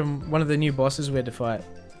bit is from one of the new bosses we had to fight.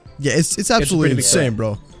 Yeah, it's absolutely pretty big insane,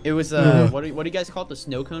 bro. It was what do you guys call it? The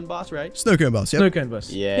snow cone boss, right? Snow cone boss. Yep. Snow cone boss.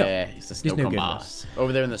 Yeah, Yep. it's the snow Snow cone cone boss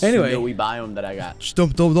over there in the Anyway. snowy biome that I got. Just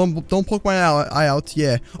don't poke my eye out.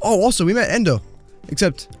 Yeah. Oh, also we met Endo,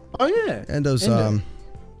 except Oh yeah. Endo's Endo.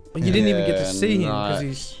 Well, you didn't even get to see him because not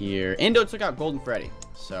he's here. Endo took out Golden Freddy,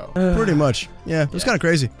 so pretty much. Yeah, it was kind of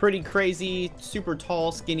crazy. pretty crazy, super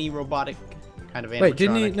tall, skinny, robotic kind of animatronic. Wait,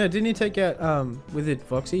 didn't he take out with it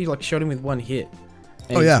Foxy? He like shot him with one hit.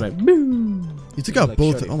 And Oh, he yeah. just went, boom. He took He, out like,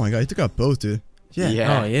 both. shot him. Oh my god, he took out both, dude. Yeah.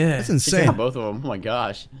 Yeah. Oh yeah. That's He took insane. out both of them. Oh my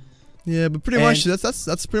gosh. Yeah, but pretty much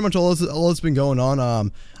that's pretty much all that's been going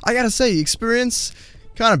on. I gotta say, experience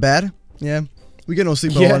kind of bad. Yeah, we get no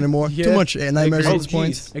sleep at all anymore. Too much nightmares Agreed. at this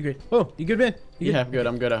point. Agreed. Oh, you good, man? You Yeah, good?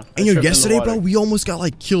 I'm good. I And shoved it in the yesterday, water. bro, we almost got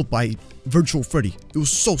like killed by Virtual Freddy. It was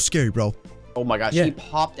so scary, bro. Oh my gosh, Yeah. he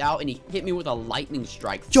popped out and he hit me with a lightning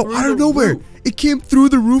strike. Yo, through out of the nowhere, roof. it came through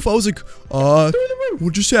the roof. I was like,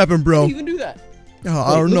 what just happened, How bro? do you even do that?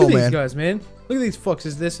 I don't Look know, at these man. guys, man. Look at these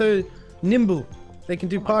foxes. They're so nimble. They can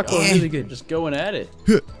do parkour God. really good. Just going at it.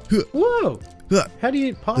 Whoa. Huh. How do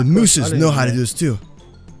you parkour? The I mooses don't know even how to do this too.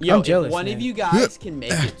 Yo, I'm jealous, if one man. of you guys can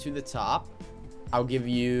make it to the top, I'll give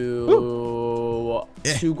you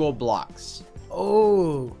 2 gold blocks.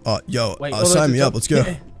 Oh. Yo, Wait, all the way sign to me the up. top. Let's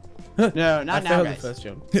go. No, I not now, failed the guys. first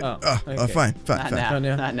jump. Fine, okay. fine. Not now. Not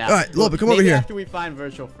now. Not now. All right, Lobby, come over Maybe here. after we find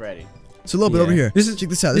Virtual Freddy. So a little bit Yeah. over here. This is- Check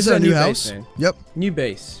this out. this This is is our our new new house. base, man. Yep. New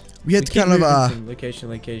base. We had to keep kind of moving from location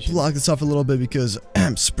to location. block this off a little bit because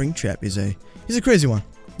Springtrap is he's a crazy one.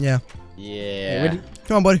 Yeah. Yeah. Where do-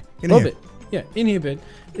 Come on, buddy. Get in Love here. it. Yeah, in here, bud.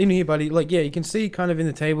 In here, buddy. Like, yeah, you can see kind of in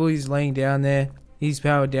the table. He's laying down there. He's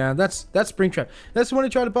powered down. That's Springtrap. That's the one who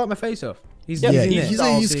tried to bite my face off. He's Yeah, in there.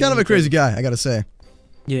 he's kind of a crazy guy, I gotta say.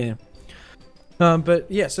 Yeah. But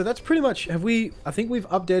yeah, so that's pretty much. I think we've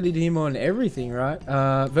updated him on everything, right?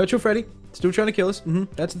 Virtual Freddy still trying to kill us.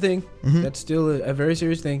 That's the thing. That's still a very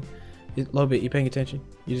serious thing. Lobit, you paying attention?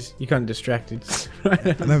 You're kind of distracted.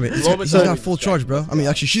 Remember, he's Lobit's got full charge, bro. I mean,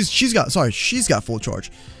 actually, she's got full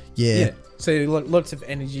charge. Yeah. Yeah. So lots of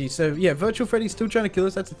energy. So yeah, Virtual Freddy's still trying to kill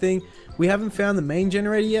us. That's the thing. We haven't found the main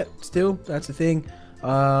generator yet. Still, that's the thing.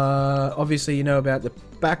 Obviously, you know about the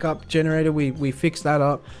backup generator. We fixed that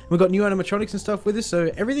up. We've got new animatronics and stuff with us.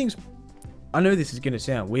 So everything's. I know this is gonna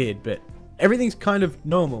sound weird, but everything's kind of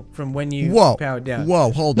normal from when you powered down.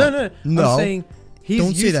 Whoa, hold on. No. I'm saying he's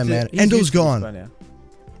Don't say used that, to- man. he's Endo's used to this gone. by now.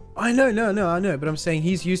 I know, I know, but I'm saying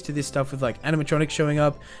he's used to this stuff with like animatronics showing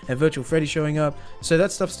up and Virtual Freddy showing up. So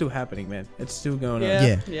that stuff's still happening, man. It's still going on.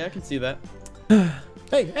 Yeah, I can see that.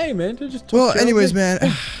 Hey, man, just talk Well, shit, anyways, okay? man.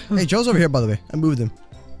 Hey, Joe's over here, by the way. I moved him.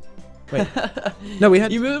 Wait. No, we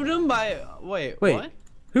had. You moved him by wait. What?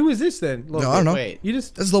 Who was this then? No, I don't know. Wait. You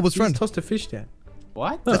just. That's Lobo's you friend. just tossed a fish down.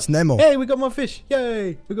 What? Huh. That's Nemo. Hey, we got more fish!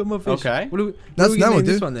 Yay, we got more fish. Okay. What That's are we gonna Nemo, name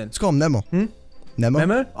dude. This one then? Let's call him Nemo. Nemo?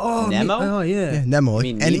 Nemo? Oh, Nemo? Oh yeah. Yeah, Nemo. You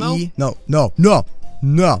mean Nemo? N-E-E? No.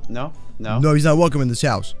 No, he's not welcome in this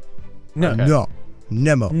house. No. Okay. No.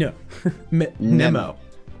 Nemo. No. Nemo.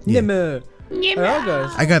 Yeah. Nemo. Alright,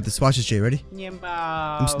 guys. I got this. Watch this, Jay. Ready? Nemo.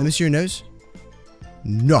 Let me see your nose.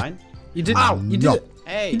 No. Fine. You did. Ow. You did. No. it.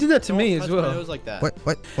 Hey. You did that to don't me as touch well. My nose like that. What?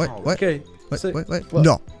 Oh, Okay. What? so- What? what?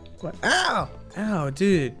 No. What? Ow! Ow,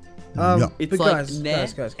 dude. No. It's but like guys,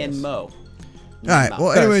 Ned guys. and Mo. All right. Well,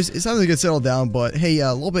 Guys. anyways, it's time to get settled down. But hey,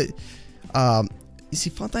 a little bit. You see,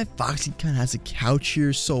 Funtime Foxy kind of has a couch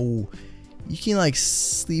here, so you can like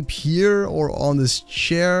sleep here or on this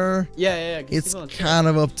chair. Yeah. It's kind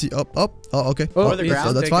of up to up. Oh, okay. Oh, Or the he's ground.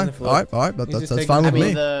 So that's taking fine. the floor. All right. He's That's just taking fine the with I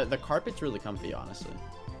me. mean, the carpet's really comfy, honestly.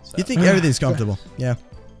 So. You think everything's comfortable? Yeah.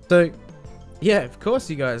 So, yeah, of course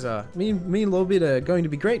you guys are. Me and Lobit are going to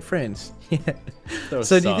be great friends. Yeah.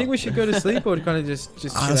 So do you think we should go to sleep or kind of just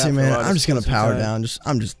chill Honestly, out for a man, while, I'm just gonna kill some power time? down.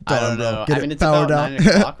 I'm just I done, don't know. bro. Get I mean, it it's about powered 9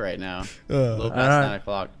 down. o'clock right now. A little past Alright. 9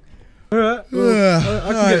 o'clock. All right. Well, I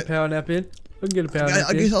can Alright. get a power nap in. I can get a power nap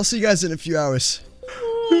I in. guess I'll see you guys in a few hours.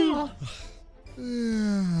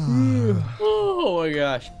 Oh my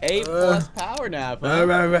gosh. 8 plus power nap. Huh?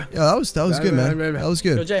 Yeah, that was good, man. That was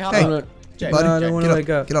Yo, good. Jay, hop Hey, on. Jay, buddy, I don't want to wake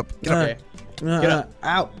get up. up. Get up. Get up. Okay. Get up.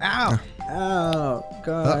 Ow.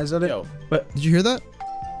 Guys, I don't. Yo, Did you hear that?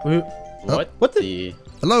 what the?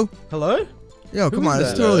 Hello. Hello? Yo, Who come is on.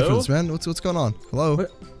 It's that? too early for Hello? this, man. What's going on? Hello.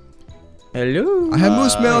 What? Hello? I have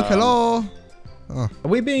moose milk. Hello. Are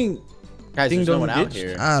we being Guys, Ding there's no dong one out ditch?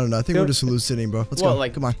 here. I don't know. I think Go- we're just hallucinating, bro. Let's What, go.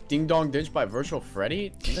 like Come on. Ding Dong Ditch by Virtual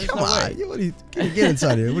Freddy? There's Come no on. way. What are you, get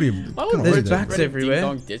inside here. What are you? Why Come would on. There's Virtual bats Freddy everywhere. Ding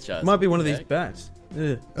Dong Ditch us? Might be one What of the these heck? bats.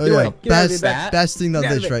 Ugh. Oh Get yeah, away, get out of bats, there, bat. bats thing that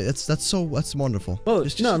Get out of ditch, there. right? That's wonderful. Oh,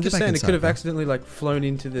 Just no, I'm get just back saying it inside, could have bro. accidentally like flown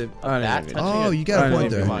into the. I don't Bat even touching know. Oh, it? you got a I don't point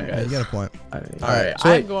even there. Come on, Yeah, guys. you got a point. I don't even All know. right, So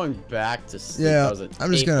I'm wait, going back to sleep. Yeah, That was a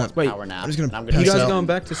I'm just A gonna- plus Wait, power nap. I'm just gonna and I'm gonna pass you guys out. going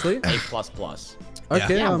back to sleep? A plus plus.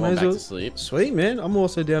 Okay, Yeah, I I'm might going as back well. to sleep. Sweet man, I'm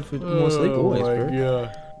also down for more sleep always, bro.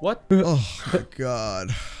 Yeah. What? Oh my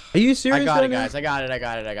god. Are you serious? I got it, right now? guys. I got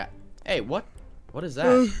it. Hey, what? What is that?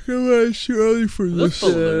 Come on, it's too early for Look, this.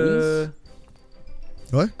 balloons.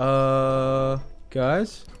 What?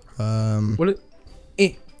 Guys, Um. what?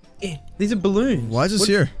 These are balloons. Why is this What-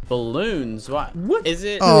 here? Balloons. What? What? Is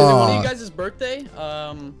it? Oh. Is it one of you guys' birthday?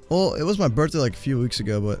 Well, it was my birthday like a few weeks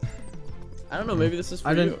ago, but I don't know. Maybe this is for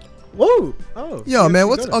I you. don't. Whoa! Oh. yo, you man, actually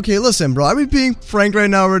what's got it. okay? Listen, bro, I'm being frank right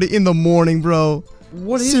now already in the morning, bro.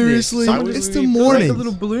 What is Seriously, this? Someone it's just the be- It's morning. like a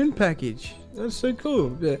little balloon package. That's so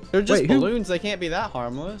cool. Yeah. They're just Wait, who- balloons. They can't be that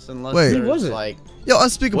harmless unless Wait. there's Who was it? like. Yo,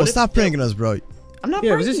 unspeakable, What if- stop pranking us, bro. I'm not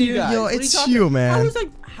Yeah, was pranking this you you? guys. Yo, What are it's talking- you, man.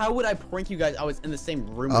 How would I prank you guys? I was in the same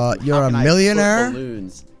room with you. You're How a can I put millionaire?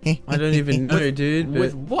 balloons? I don't even know, dude.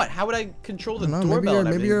 With But what? How would I control the I don't know, doorbell? and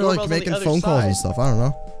maybe everything? you're like Doorbell's on the making other phone calls side. and stuff. I don't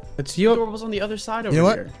know. it's The your. doorbell's on the other side over You know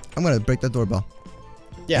what? here. I'm gonna break that doorbell.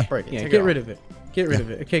 Yeah, break it. Yeah, Take get it rid off. of it. Get rid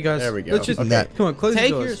of it. Okay, guys. There we go. Let's just. Okay. Come on, close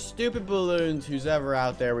Take the your doors. stupid balloons, who's ever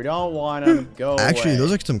out there. We don't want them. Go Actually, away.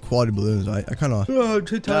 those are some quality balloons. I kind of Oh, I'm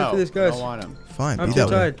too tired no, for this, I guys. don't want them. fine. I'm Be too that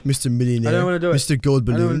way, tired. Mr. Millionaire. I don't wanna do it. Mr. Gold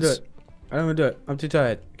I don't want to do Balloons. it. I don't want to do it. I'm too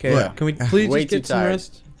tired. Okay, What? can we please Way just get too some tired.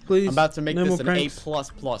 rest? Please. I'm about to make no this more an pranks.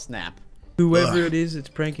 A++ nap. Whoever Ugh. it is that's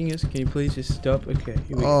pranking us, can you please just stop? Okay,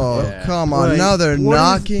 here we go. Oh, Yeah. come on. Wait, Now they're what is-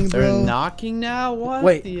 knocking, They're bro. knocking now? What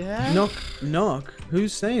Wait, the heck? knock.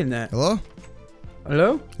 Who's saying that? Hello?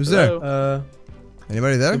 Hello? Who's Hello? there?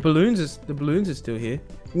 Anybody there? The balloons are still here.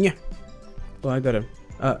 Yeah. Oh, I got him.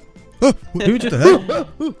 Oh, Who what just? the heck?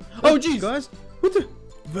 Oh, jeez. guys! What the?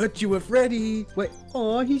 Virtua Freddy. Wait.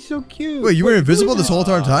 Oh, he's so cute. Wait, you were Wait, invisible who- this whole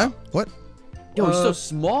entire time? What? Yo, he's so Uh,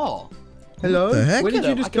 small. Hello. the heck? Where did Look at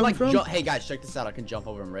you him. I just can, come like, from? Hey, guys, check this out. I can jump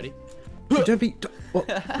over him. Ready? Don't be. Oh,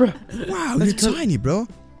 bruh. Wow, That's you're kind- tiny, bro.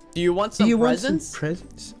 Do you want Do some you presents? want some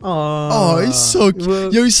presents? Oh, he's so cute.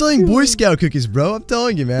 well, Yo, he's selling Boy Scout cookies, bro. I'm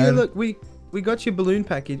telling you, Here, man. look, we got your balloon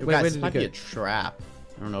package. Wait, Guys, where this did might it be go? a trap.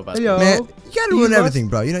 I don't know about Hello? Man, you gotta You ruin lost? everything,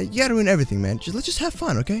 bro. You know, you gotta ruin everything, man. Let's just have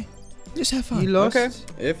fun, okay? Just have fun. You lost. Okay,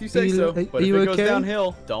 if you say you- so. are But if you it goes okay?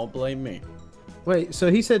 downhill, don't blame me. Wait,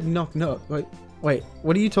 so he said knock knock. Wait,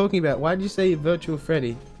 what are you talking about? Why did you say Virtual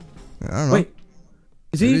Freddy? I don't know. Wait,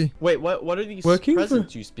 is he? Maybe. Wait, what are these Working for-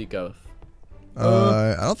 presents you speak of?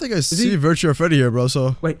 I don't think I he- see Virtua Freddy here, bro.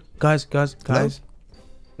 So Wait, guys.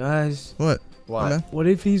 what? What? Man? What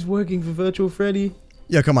if he's working for Virtual Freddy?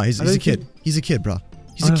 Yeah, come on. He's I a don't kid. think- He's a kid, bro.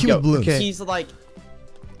 He's a kid Yo, with balloons. okay. He's like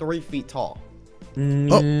 3 feet tall. Mm,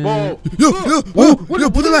 Whoa! Yo,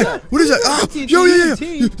 put it back. What is that? Ah, yo.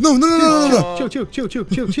 No.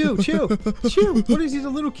 Chill. What is he, a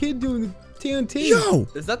little kid doing with TNT? Yo,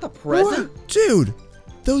 Is that the present? dude.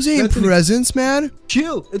 Those ain't That's an- presents, man.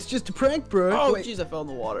 Chill. It's just a prank, bro. Oh, Wait, jeez, I fell in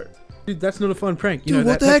the water. dude, that's not a fun prank. You Dude,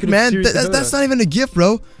 know, what that, the heck, could've man? seriously hurt That's us. not even a gift,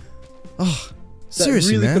 bro. Oh,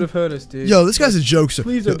 seriously, that really man. could have hurt us, dude. Yo, this guy's a jokester.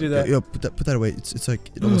 Please don't Yo, do that. Yo, put that away. It's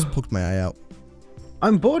like it almost poked my eye out.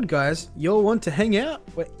 I'm bored, guys. Y'all want to hang out?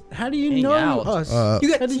 Wait, how do you Hang know out? us? You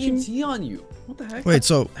got How did you- TNT on you. What the heck? Wait,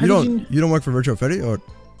 so How you did don't work for Virtual Freddy or?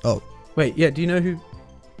 Wait, yeah. Do you know who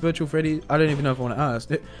Virtual Freddy? I don't even know if I want to ask.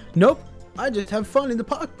 Nope. I just have fun in the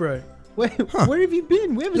park, bro. Where have you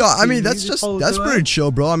been? We haven't Yeah, I seen mean you that's this just whole that's time. pretty chill,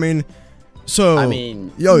 bro. I mean, so I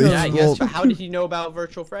mean, yo, yeah, I it's- guess. well, But how did he know about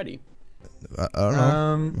Virtual Freddy? I don't know.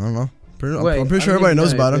 I don't know. wait, I'm pretty sure I don't everybody even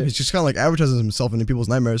knows know, about him. but- He's just kind of like advertising himself into people's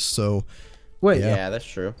nightmares. So Wait, Yeah. Yeah, that's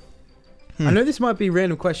true. I know this might be a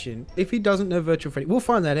random question. If he doesn't know Virtual Freddy, we'll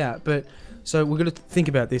find that out. But so we're gonna think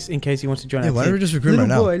about this in case he wants to join yeah, our why team. don't we just recruit him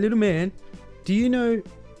Little right now? boy, little man, do you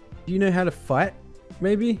know how to fight?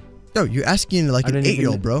 Maybe. Yo, you're asking like I an don't even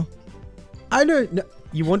 8-year-old, bro. I don't know.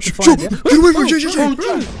 You want to Shh, find shh, out? get away from me,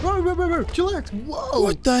 Bro, chillax. Whoa.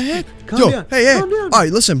 What the heck? Calm Yo, down, hey. calm down. All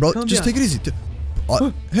right, listen, bro. Calm Just down. take it easy.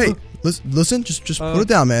 Hey, listen. Just put it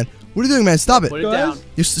down, man. What are you doing, man? Stop it. Put it Guys? down.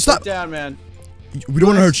 You Put stop. it down, man. We don't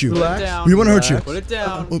want to hurt you. Relax. Put it down. We want to hurt you. Put it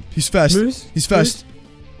down. Oh, he's fast. Moose? He's fast.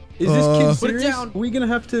 Is this kid Put it serious? down. Are we gonna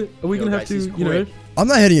have to? Are we Yo, gonna have guys, to? he's You know? quick. I'm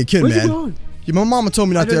not hitting a kid, Where's he man. going? Yeah, my mama told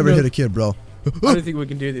me not to don't ever know. hit a kid, bro. I don't think we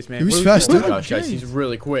can do this, man. He's What are we fast, doing? dude. Oh gosh, guys, he's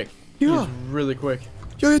really quick. Yeah. He's really quick.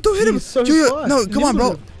 Yo, don't hit him. He's so Yo, fast. no, come on, bro.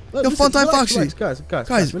 Look, Yo, listen, Funtime relax, Foxy. relax,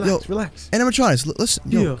 guys, Yo. relax. Animatronics,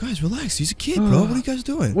 listen. Yo, Yeah. guys, relax. He's a kid, bro. What are you guys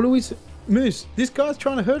doing? What are we? Moose, this guy's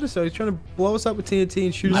trying to hurt us. So he's trying to blow us up with TNT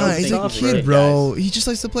and shoot us. I don't with He's a think stuff. he kid, should, bro. He just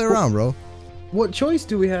likes to play around, bro. What choice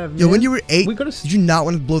do we have, man? Yo, when you were 8, we gotta. did you not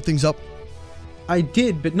want to blow things up? I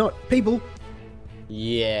did, but not people.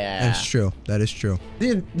 Yeah. That's true. That is true.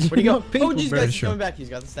 Dude, Where'd he go? not people, Oh, jeez, bro. guys, he's Sure. coming back. He's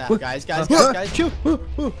got the staff. What? Guys, guys, What? guys. Chill.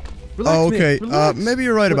 Relax, Oh, okay. man, relax. Maybe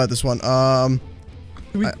you're right about this one.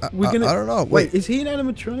 We're gonna. I don't know. Wait, is he an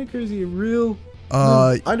animatronic or is he a real?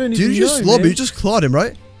 I don't even dude, you just know, slow, man. but you just clawed him,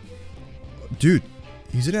 right? Dude,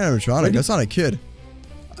 he's an animatronic. Wait, That's not a kid.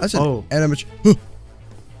 That's an Oh. animatronic.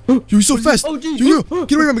 You're so fast. Oh, geez. Yo,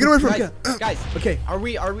 get away from me. Get away from me. Guys, Okay. are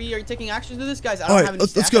we taking actions to this, guys? I don't All have right, any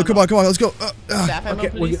let's staff go. ammo. Come on. Let's go. Staff ammo, Okay,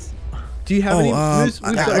 please. Do you have any? Moose? I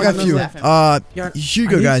We've got a one few. left. Here you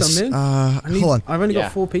I go, need guys. some, man. Hold on. I've only Yeah.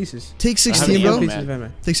 got 4 pieces. Take I have 16, any bro. ammo, Pieces man. of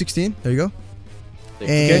ammo. Take 16. There you go.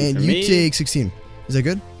 Okay, And for you me- take 16. Is that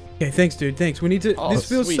good? Okay, thanks, dude. Thanks. We need to. Oh, this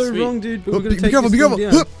feels sweet, so sweet. wrong, dude. But Oh, we're gonna be take careful, this be thing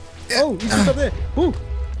careful. down. Oh, he's just up there. Oh,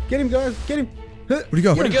 get him, guys. Get him. Where'd he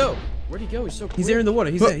go? Where'd he go? Where'd he go? He's so quick. He's there in the water.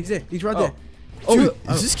 He's there. He's there. He's right there. Dude,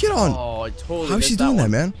 is this kid on? Oh, I totally How's he missed doing that,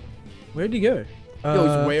 one. man? Where'd he go?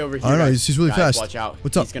 Yo, he's way over here. I don't know, guys. he's really Guys, fast. Watch out.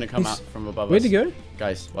 What's up? He's gonna come He's- out from above Where'd us. he go?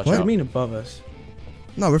 Guys, watch What do out. you mean above us?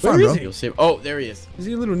 No, we're fine, Where bro. is he? You'll see. Oh, there he is. Is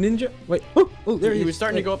he a little ninja? Wait. Oh, there he He is. was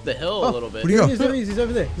starting to go up the hill a little bit. Where'd he There go? he is. There he is. He's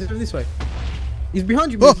over there. He's over this way. He's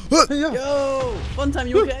behind you. Oh, Moose. oh. Hey, yeah. Yo, fun time.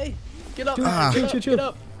 You okay? Get up. Dude, Get up. chill. Get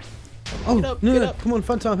up. Oh, Get up, no, get no. up. Come on,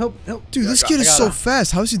 fun time. Help. Dude, this I kid is got so him.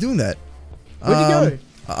 fast. How is he doing that? Where'd he go?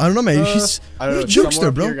 I don't know, man. He's I don't know. he's a jokester, somewhere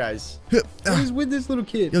up bro. here, guys. What is with this little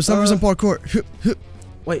kid? Yo, it's time for some parkour.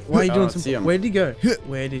 Wait, why are you I doing don't see some? him. Where did he go?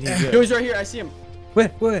 Where did he Yo, go? he's right here. I see him.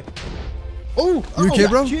 Where? Oh, You okay,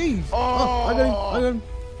 bro? Jeez. Oh. I got him.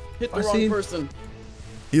 Hit the I see wrong him. person.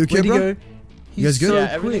 You okay, Where'd he bro? go? You guys He's good? so Yeah,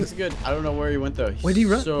 quick. everything's good. I don't know where he went though. Where'd he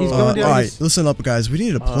run? So, He's going down. Alright, his- listen up, guys. We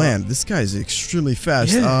need a plan. This guy is extremely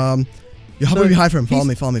fast. Yeah. Yo, how about No, we hide from him? Follow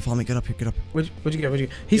he's- me. Get up here. Where'd you go?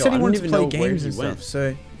 He Yo, said I he don't wanted to even play know where games he and went. stuff.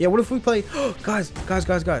 So yeah, what if we play? Guys.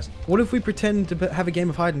 What if we pretend to have a game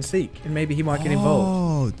of hide and seek, and maybe he might get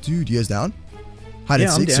involved? Oh, dude, you guys down? Hide Yeah,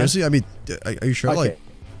 and I'm seek? down. Seriously? I mean, are you sure? Okay. Like,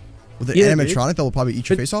 with the Yeah, animatronic that will probably eat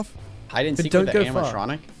your But- face off? hide and But seek don't with the go far.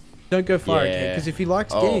 animatronic. Don't go far, okay? Yeah. Because if he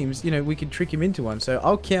likes Oh. games, we could trick him into one. So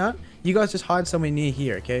I'll count. You guys just hide somewhere near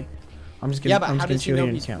here, okay? I'm just gonna. Yeah, but I'm how just gonna does he chill know here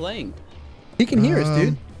and he's count. playing? He can hear us, dude.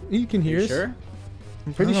 Um, He can hear You us. sure?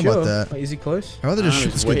 I'm pretty I don't know sure. about that. Wait, is he close? I'd rather just Ah, shoot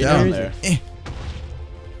he's this kid way down. down there. Eh.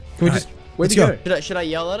 Can we just? Where'd let's he go. go? Should I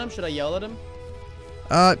yell at him? Should I yell at him?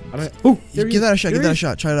 I don't. Oh, there he Give is. that a shot. There Give he that a is.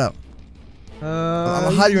 shot. Try it out. I'm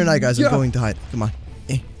Uh, hiding right now, guys. I'm yeah. going to hide. Come on.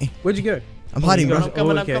 Where'd you go? I'm hiding, you bro. guys- I'm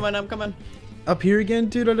coming. okay. I'm coming. Up here again,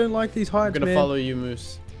 dude. I don't like these I'm hides, gonna man. follow you,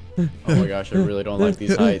 Moose. Oh my gosh, I really don't like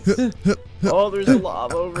these heights. Oh, there's a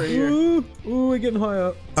lava over here. Ooh, we're getting high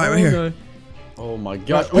up. All right, right Oh, here. no. Oh my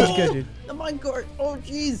gosh. Where'd you go, Oh, dude? the minecart. Oh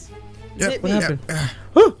jeez. Yeah, Hit What me. happened?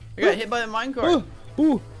 I got hit by the minecart.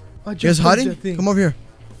 Ooh, I You guys just hiding? Come over here.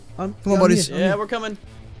 Come on, buddies. Yeah, we're coming.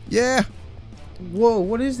 Yeah. Whoa,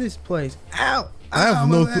 what is this place? Ow! I have Ow,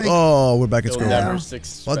 no my clue. leg. Oh, we're back at You'll school. never Yeah.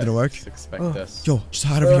 That didn't work. expect Oh. us. Yo, just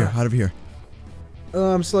hide over here. Hide over here.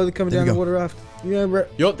 Oh, I'm slowly coming There down you the go. water raft. Yeah, bro.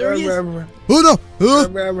 Yo, there he is. Oh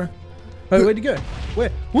no! Hey, where'd you go? Where?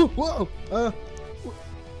 Whoa!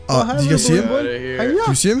 hi, Did you guys see little him? Out boy. of here. Hey, Do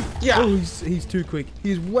you see him? Yeah. Oh, he's too quick.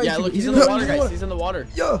 He's way Yeah, too look, quick. he's in the water, guys. He's in the water.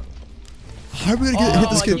 Yeah. How are we gonna hit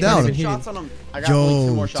this I kid keep down? getting shots on him. I got only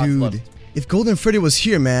 2 more Yo, shots dude. left. If Golden Freddy was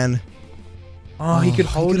here, man. Oh, he could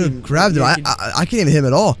hold could him. have grabbed him. Yeah, I can't even hit him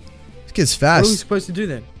at all. This kid's What are we fast. supposed to do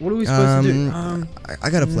then? What are we supposed to do? I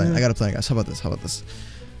got a plan. Guys. How about this?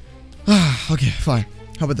 Okay, fine.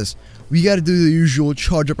 How about this? We gotta do the usual,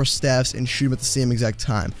 charge up our staffs and shoot him at the same exact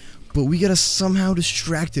time. But we gotta somehow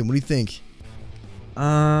distract him. What do you think?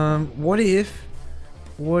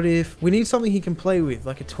 What if we need something he can play with,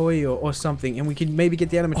 like a toy or something, and we can maybe get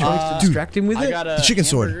the animatronics to Dude, distract him with I it? got a The chicken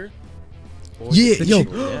sword. hamburger. Yeah, the yo,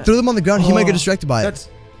 chick- yeah. throw them on the ground. He might get Oh, distracted by it.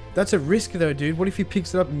 That's a risk though, dude. What if he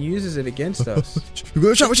picks it up and uses it against us?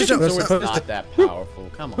 Watch out! Chicken That's sword's supposed not that powerful.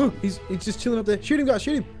 Come on. He's just chilling up there. Shoot him, guys!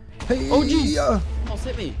 Shoot him! Hey, Oh, jeez. yeah. Almost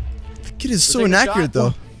hit me. The kid is so Take a shot. inaccurate,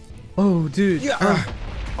 though. Oh, dude.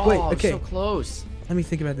 Oh, Wait, I'm okay. so close. Let me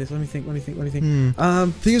think about this. Let me think.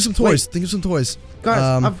 Think of some toys.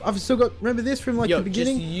 Guys, I've still got. Remember this from like Yo, the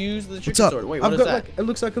beginning? just use the chicken What's up? sword. Wait, what I've is got that? like it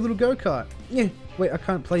looks like a little go kart. Yeah. Wait, I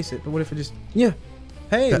can't place it. But what if I just? Yeah.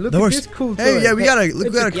 Hey, That look at works. this cool toy. Hey, yeah, we got a It's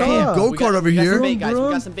cool car. go-kart over We got here. some bait, guys. Bro.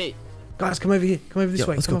 We got some bait. Guys, come over here. Come over this Yo,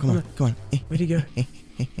 way. let's go. Come on. Where'd he go?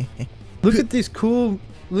 Look at this cool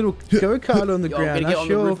little go kart on the Yo, I'm ground. gonna get on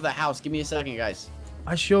the roof of the house. Give me a second, guys.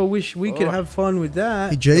 I sure wish we could Oh. have fun with that.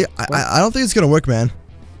 Hey, Jay, I don't think it's gonna work, man.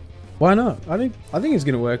 Why not? I think it's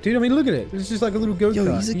gonna work, dude. I mean, look at it. It's just like a little go-kart.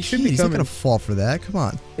 Yo, he's a He kid. should be He's not coming. gonna fall for that. Come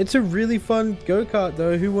on. It's a really fun go-kart,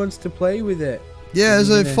 though. Who wants to play with it? Yeah, there's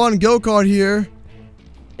a fun go-kart here.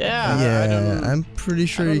 Yeah. I'm pretty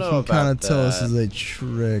sure don't you know can kind of about tell this that. is a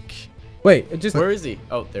trick. Wait, it just. Where is he?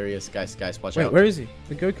 Oh, there he is. Guys, watch Wait, out. where is he?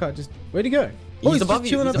 The go-kart just. Where'd he go? He's just above you.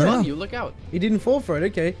 chilling He's up there. above you. Look out. He didn't fall for it.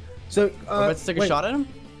 Okay. So. We're about to take a wait, shot at him?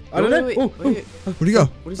 I don't know. Wait. Where'd Where'd he go?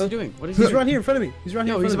 What is he doing? What is he He's doing? right here in front of me. He's right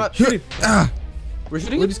here. Yo, in he's front about of me. Shoot him. Ah! We're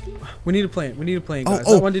shooting We him? just. We need a plan. We need a plan, Oh, guys.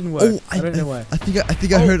 oh, That one didn't work. I don't know why. I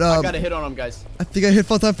think I heard. I got a hit on him, guys. I think I hit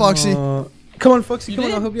Funtime Foxy. Come on, Foxy. You Come on.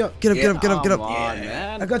 did? I'll help you out. Get up. Come Get up. on,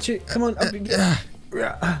 man. I got you. Come on.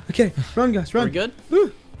 Okay. Run, guys. Run. We're good?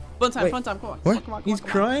 Woo. Fun time. Wait. Come on. What? Come on. He's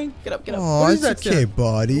crying. Get up. Oh, What it's is that okay, sound?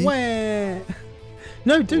 buddy. Wah.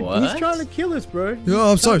 No, dude. He's What? trying to kill us, bro.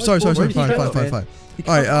 Oh, I'm sorry. Where's he Fine. going, man? Fine. He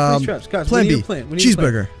All can't right. put these traps. Guys, Plan we need B. a plan. We need a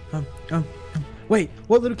plan. Cheeseburger. Wait,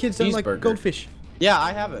 what little kids don't like Cheeseburger. goldfish? Yeah,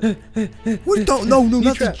 I have it. What? No, New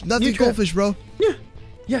not trap, the new trap. goldfish, bro. Yeah.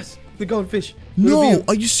 Yes, the goldfish. No,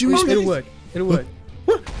 are you serious? It'll work. It'll work.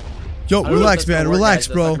 Yo, I don't know if relax, that's gonna man. work, Relax, guys.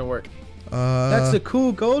 That's not bro. gonna work. That's a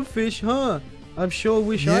cool goldfish, huh? I'm sure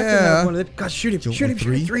wish I could Yeah. have one of them. God, shoot him. Yo, Shoot him.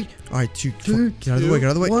 Shoot him. three. Three. All right, two. Two, Get out of the way. Get out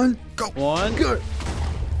of the way. One. One. Go.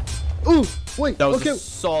 Ooh, wait. That was okay. a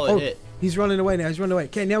solid hit. He's running away now. He's running away.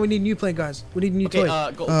 Okay, now we need a new plan, guys. We need a new Okay,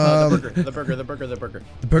 toy. the burger. The burger?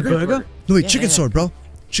 Burger? No, wait, Yeah, chicken yeah. sword, bro.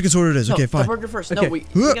 Chicken sword it is. No, Okay, fine. The burger first. Okay. No, we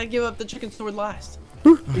gotta give up the chicken sword last.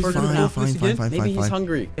 He's Fine, gonna fall for this again. Maybe he's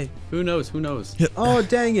hungry. Okay. Who knows? Oh,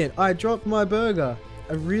 dang it. I dropped my burger.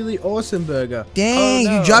 A really awesome burger. Dang, Oh,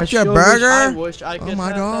 no. you dropped I your sure wish burger? I wish I could my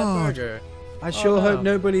have God. that burger. I sure no. hope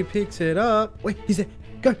nobody picks it up. Wait, he's there.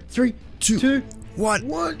 Go. 3, Two. 2, One,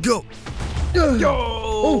 1. go.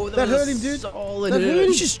 Yo, that was hurt a him, dude. Solid That hit. hurt him.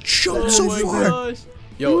 You just choked Oh so my far. gosh.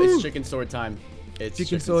 Yo, Ooh. it's chicken sword time. It's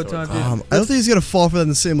Chicken sword time, dude. I don't think he's gonna fall for that in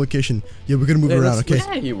the same location. Yeah, we're gonna move Yeah, around, let's- okay?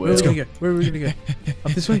 Yeah, he Where are will. we gonna go? Where are we gonna go?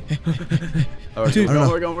 Up this way? Oh, Dude, I don't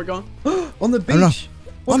know. we're going. On the don't know. beach.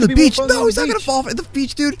 What On could the be more beach? fun than No, on he's the not gonna beach? fall at the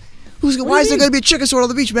beach, dude. Why do is you there mean? gonna be a chicken sword on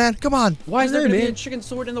the beach, man? Come on. Why is I there know, gonna be a man. chicken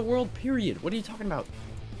sword in the world? Period. What are you talking about?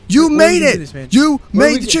 You What are made we gonna do it. this, man? You What are we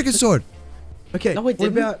made the gonna- chicken sword. Okay. No, I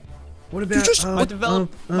didn't. What about? just-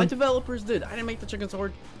 My developers did. I didn't make the chicken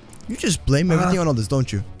sword. You just blame everything on others,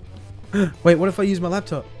 don't you? Wait, what if I use my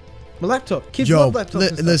laptop? My laptop. Kids Yo, love laptops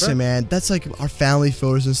and stuff, listen, right? man. That's like our family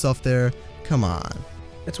photos and stuff there. Come on.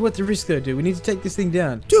 That's worth the risk, though, dude. We need to take this thing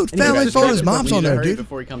down. Dude, And you family guys photos, just- mom's We on need to there, hurry dude.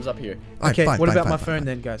 Before he comes up here. All right, Okay, fine, what fine, about fine, my fine, phone fine.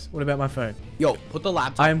 then, guys? What about my phone? Yo, put the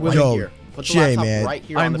laptop I am right willing- Yo, here. Put the Jay, laptop man. right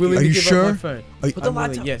here on I'm the willing Are to you give sure? up my phone. Are you- Put the I'm willing,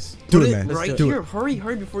 laptop. yes. Do Put it, man. Right Do here. it. Hurry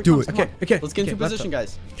before he Do comes. it. Come on. Okay. Let's get into Okay, position,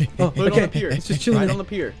 guys. Oh, Put it on okay. the pier. Let's just chill in Right there. on the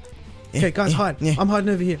pier. Okay, guys, hide. Yeah. I'm hiding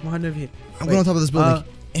over here. I'm hiding over here. I'm going on top of this building.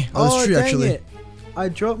 Oh, this tree, dang actually. it. I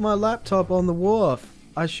dropped my laptop on the wharf.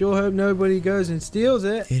 I sure hope nobody goes and steals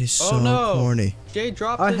it. It is so Oh, no. corny. Jay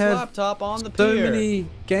dropped I his have laptop on the So pier. many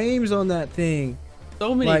games on that thing,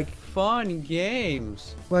 So many like- fun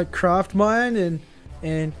games. like Craft Mine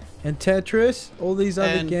and Tetris, all these other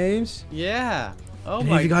And- games. Yeah. Oh Any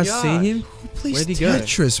my of you guys gosh. seen him? Who plays Where'd he go?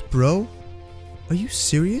 Tetris, bro? Are you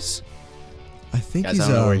serious? I think Guys, he's I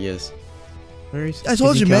don't know where he is. Where is? I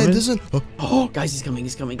told is you, he man. It coming? doesn't. Oh, Oh, guys, he's coming.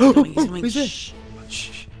 He's coming. Oh, He's coming. He's oh, coming. who's there? Shh.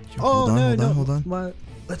 Shh. yo, Oh hold on, no, hold no. on, hold on.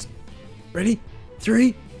 Let's. Ready?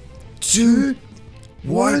 3, 2,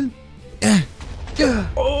 1. Yeah.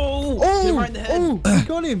 Oh! Oh! Hit him right in the head. Oh! We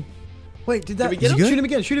got him. Wait, did that? we get him? Shoot him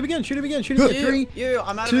again! Shoot him again! Shoot him again! Shoot him again! Yeah, 3, yeah,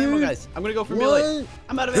 I'm out of 2, ammo, guys. I'm gonna go for melee. 1.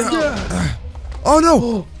 I'm out of ammo. Yeah. Oh no!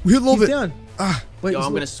 Oh, We hit a little he's bit. down. Ah, Wait, Yo, he's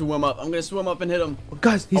I'm gonna swim up. I'm gonna swim up and hit him.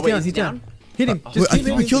 guys, he's Oh, wait, down. he's He's down. down? Hit him. wait, Just I keep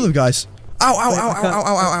think we hitting killed him, guys. Ow! Ow! Ow! Wait, Ow! I Ow! can't- Ow!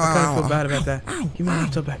 Ow! Ow! I kind of Ow! feel Ow! bad about that. Ow. Give me my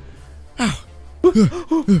laptop back. Ow.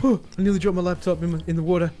 I nearly dropped my laptop in the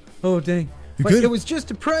water. Oh dang! You Wait, good? it was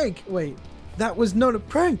just a prank. Wait, that was not a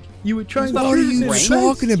prank. You were trying to What are shoot us you in the face.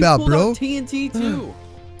 talking about, Pulled bro? out TNT too.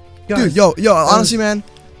 Guys, Dude, yo, honestly, man,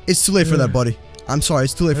 it's too late for that, buddy. I'm sorry,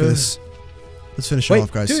 it's too late for Uh. this. Let's finish him Wait,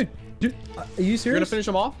 off, guys. dude, are you You're gonna serious? finish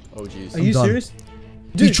him off? Oh jeez. Are you done. serious?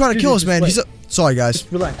 He's trying to kill us, man. wait. He's sorry, guys.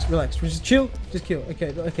 Just relax. Just chill. Just kill.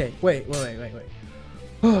 Okay. Wait.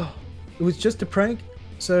 Oh, it was just a prank.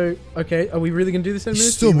 So, okay, are we really gonna do this in a He's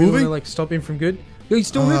minute? still Do you really moving? wanna, like stop him from good? Yeah, he's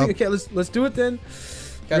still moving. Okay, let's do it then. Guys,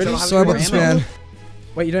 I Ready? don't have Sorry any about more this, ammo. man.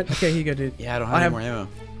 Wait, you don't? Okay, here you go, dude. Yeah, I don't I have have- any more ammo.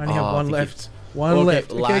 I only have Oh, one thank you. left. One Okay,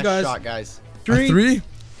 left. Okay, last guys. shot, guys. 3, 3,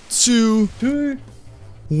 2, 2,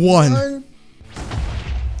 1. 1.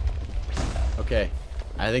 Okay,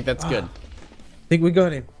 I think that's good. Think we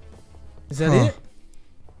got him. Is that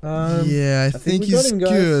Huh. it? Yeah, I think think we got he's him, guys.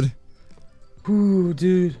 good. Ooh,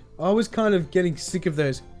 dude. I was kind of getting sick of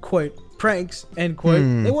those, quote, pranks, end quote,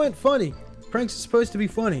 they weren't funny. Pranks are supposed to be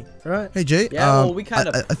funny, right? Hey Jay. Yeah, well, we kind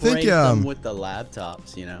of I think them with the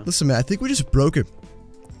laptops, you know. Listen, man, I think we just broke it.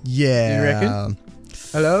 Yeah. You reckon?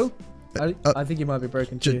 Hello? I think you might be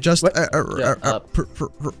broken too. Just What?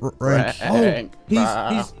 rank.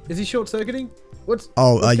 Oh, is he short circuiting? What's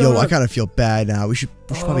yo, going I on? kind of feel bad now. We should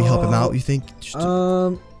probably help him out. You think?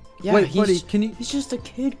 Yeah, wait, buddy, can you? He's just a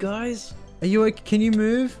kid, guys. Are you? Can you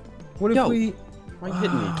move? What if Yo. we? Why are you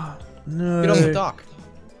hitting me? No. Get on the dock.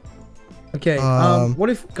 Okay. What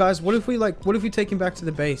if, guys? What if we take him back to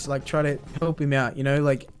the base? Like, try to help him out. You know,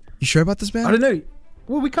 like. You sure about this, man? I don't know.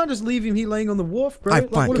 Well, we can't just leave him here laying on the wharf, bro. Alright,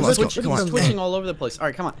 fine, what come if on, let's that's go, what come on. comes Switching all over the place. All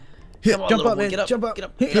right, come on. Hit. Come on, Jump little up, boy. man. Get up. Jump up. Get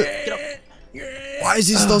up. Get up. Why is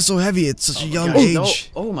he still so heavy? It's such a young Oh, age.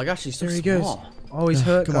 no. Oh my gosh, he's so There he small. goes. Oh, he's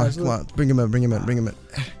hurt, Come on, guys. come on. Bring him in, bring him in, bring him in.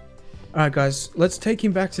 All right, guys. Let's take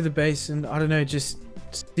him back to the base, and I don't know, just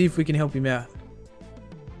see if we can help him out.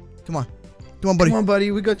 Come on. Come on, buddy. Come on,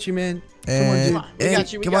 buddy. We got you, man. And, Come on, we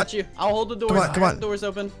got you. We got you. I'll hold the doors. Come on, come on. The doors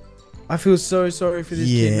open. I feel so sorry for this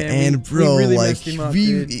kid, man. and bro, we really like messed him up,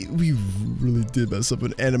 we dude. really did mess up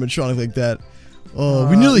an animatronic like that. Oh,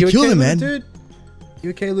 we nearly you killed okay, him, man. Dude? You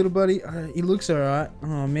okay, little buddy? He looks alright.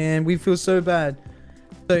 Oh man, we feel so bad.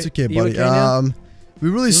 So, It's okay, are you buddy. okay now? We're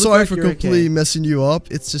really You look sorry like for you're completely okay. messing you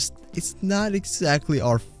up. It's not exactly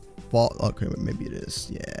our fault. Okay, maybe it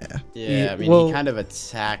is. Yeah. Yeah, I mean, well- he kind of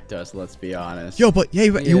attacked us. Let's be honest. Yo, but hey,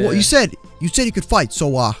 Yeah. you said you could fight.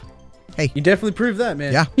 So You definitely proved that,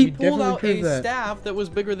 man. Yeah. He You pulled definitely out a proved that. staff that was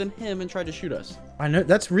bigger than him and tried to shoot us. I know,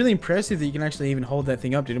 that's really impressive that you can actually even hold that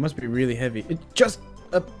thing up, dude. It must be really heavy. It's just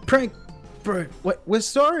a prank, bro. What? We're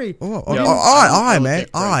sorry. all Yo, right, I'll man. take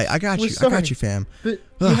All right, pranks. I got We're you. I got sorry. you, fam. But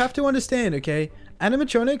you have to understand, okay?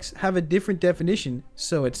 Animatronics have a different definition,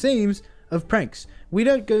 so it seems, of pranks. We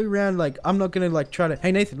don't go around like, I'm not gonna like try to.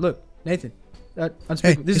 Hey Nathan, look, Nathan.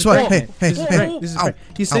 Unspeakable. This is guess what? prank. Hey, man. hey, This is hey. prank. This is Ow, prank.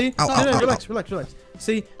 You see? ow, ow, No, ow, relax. See,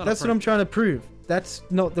 Not a that's what prank. I'm trying to prove. That's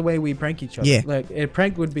not the way we prank each other. Yeah. Like a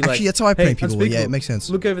prank would be like. Actually, that's how I hey, prank people. Yeah, Unspeakable, it makes sense.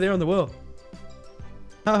 Look over there on the wall.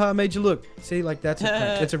 Haha, I made you look. See, like that's a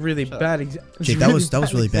prank. That's a really bad example. Jake, that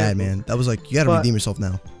was really bad, man. That was like you gotta But- redeem yourself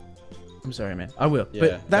now. I'm sorry, man. I will. Yeah, but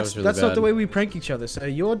that that's was really not bad. the way we prank each other. So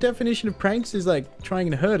your definition of pranks is like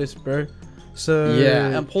trying to hurt us, bro. So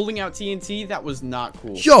Yeah, and pulling out TNT, that was not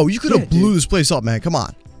cool. Yo, you could have Yeah, blew dude. this place up, man. Come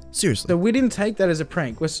on, seriously. So we didn't take that as a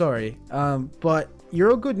prank. We're sorry. But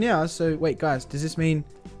you're all good now. So wait, guys, does this mean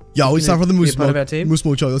Yo, it's time for the be a moose part of our smoke. team? Moose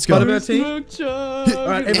smoke, Charlie. Let's Part go. of our team?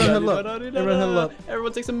 Alright, everyone huddle up. Everyone huddle up.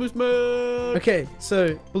 Everyone take some moose smoke. Okay, so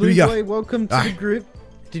you Blue got? Boy, welcome to Ah. the group.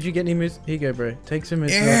 Did you get any moose? Here you go, bro. Take some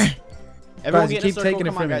moose. Yeah. milk. Everyone Guys, get in a keep circle. taking it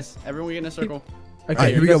Come on, from me. guys. Everyone get in a circle. Okay, All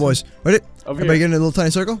right, here we go, that's- boys. Ready? Over Everybody here. get in a little tiny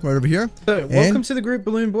circle right over here. So, welcome to the group,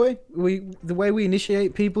 Balloon Boy. The way we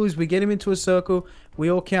initiate people is we get them into a circle, we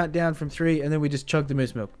all count down from 3, and then we just chug the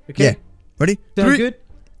moose milk. Okay? Yeah. Ready? Sound 3, good?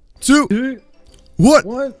 2, 2, 1.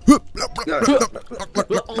 1.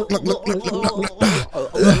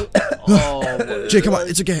 Oh, Jay, come on.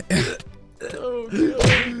 It's okay.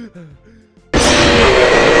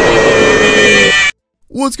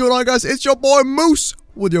 What's going on, guys? It's your boy Moose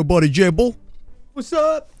with your buddy Jable. What's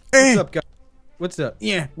up? Eh. What's up, guys? What's up?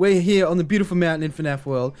 Yeah, we're here on the beautiful mountain in FNAF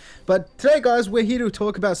world. But today, guys, we're here to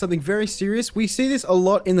talk about something very serious. We see this a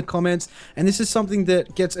lot in the comments, and this is something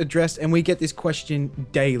that gets addressed, and we get this question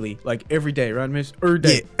daily, like every day, right, Miss? Every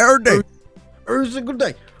Yeah, day. every day. Every single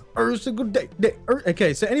day. Every single day.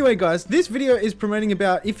 Okay, so anyway, guys, this video is promoting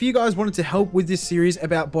about if you guys wanted to help with this series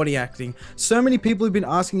about body acting. So many people have been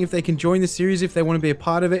asking if they can join the series, if they want to be a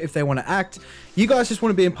part of it, if they want to act. You guys just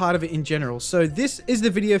want to be a part of it in general. So this is the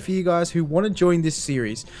video for you guys who want to join this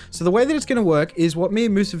series. So the way that it's going to work is what me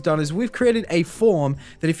and Moose have done is we've created a form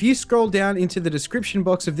that if you scroll down into the description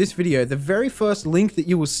box of this video, the very first link that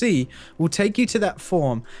you will see will take you to that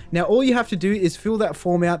form. Now, all you have to do is fill that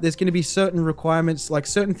form out. There's going to be certain requirements, like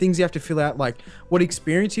certain things you have to fill out, like what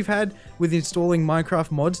experience you've had with installing Minecraft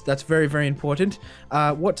mods. That's very, very important.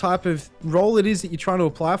 What type of role it is that you're trying to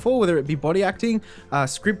apply for, whether it be body acting,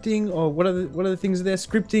 scripting, or what other things are there?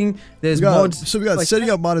 Scripting. There's mods. So we got like setting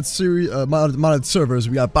that. up modded series, modded servers.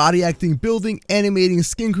 We got body acting, building, animating,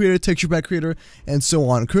 skin creator, texture pack creator, and so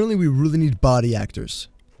on. Currently, we really need body actors.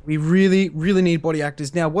 We really, really need body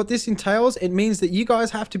actors. Now, what this entails, it means that you guys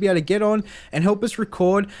have to be able to get on and help us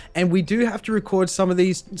record, and we do have to record some of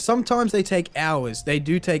these. Sometimes they take hours. They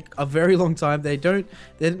do take a very long time.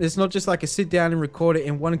 It's not just like a sit down and record it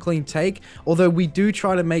in one clean take, although we do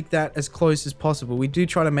try to make that as close as possible. We do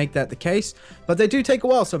try to make that the case, but they do take a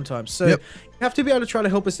while sometimes. So Yep. you have to be able to try to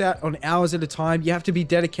help us out on hours at a time. You have to be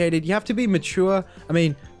dedicated. You have to be mature. I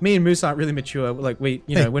mean, me and Moose aren't really mature. Like we're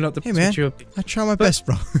not the Hey, most man. mature. I try my best,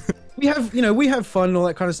 bro. we have fun and all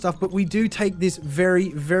that kind of stuff, but we do take this very,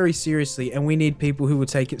 very seriously, and we need people who will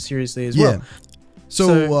take it seriously as well. So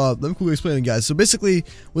let me quickly explain it, guys. So basically,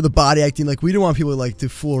 with the body acting, like, we don't want people like to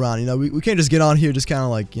fool around. You know, we can't just get on here, just kind of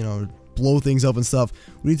like, you know, blow things up and stuff.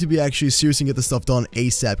 We need to be actually serious and get the stuff done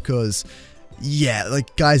ASAP. Because, yeah,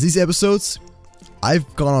 like, guys, these episodes,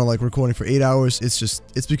 I've gone on like recording for 8 hours. It's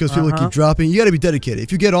because people keep dropping. You got to be dedicated.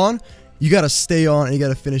 If you get on, you got to stay on and you got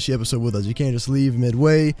to finish the episode with us. You can't just leave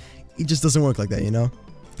midway. It just doesn't work like that, you know,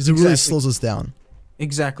 because it really slows us down.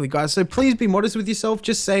 Exactly, guys. So please be modest with yourself.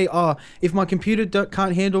 Just say, if my computer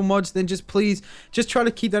can't handle mods, then just try to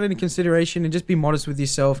keep that into consideration and just be modest with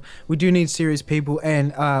yourself. We do need serious people,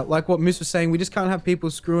 and like what Moose was saying, we just can't have people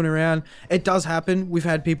screwing around. It does happen. We've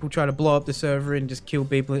had people try to blow up the server and just kill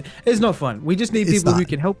people. It's not fun. We just need people who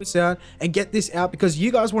can help us out and get this out, because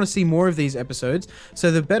you guys want to see more of these episodes. So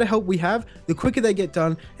the better help we have, the quicker they get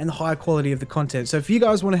done, and the higher quality of the content. So if you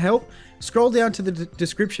guys want to help, scroll down to the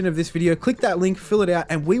description of this video, click that link, fill it out,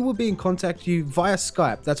 and we will be in contact with you via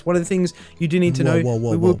Skype. That's one of the things you do need to know.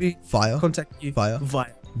 We will be contacting you via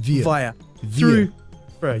through.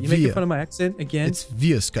 Bro, you're making fun of my accent again. It's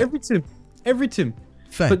via Skype. Every Tim.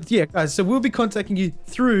 Fine. But yeah, guys, so we'll be contacting you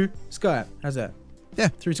through Skype. How's that? Yeah,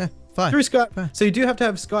 through Skype. Fine. Through Skype. Fine. So you do have to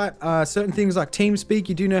have Skype. Certain things like TeamSpeak,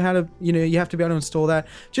 you do know how to, you have to be able to install that.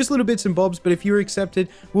 Just little bits and bobs, but if you're accepted,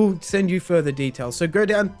 we'll send you further details. So go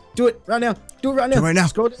down, do it right now. Do it right now. Do it right now.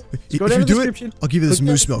 Scroll down If the you do description. it, I'll give you this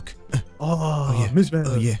moose milk. Oh yeah. Moose milk.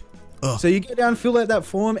 Oh yeah. Oh. So you go down, fill out that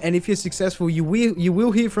form, and if you're successful, you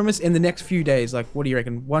will hear from us in the next few days. Like, what do you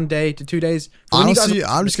reckon? 1 day to 2 days? Honestly,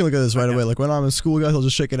 I'm just gonna look at this right away. Like, when I'm in school, guys, I'll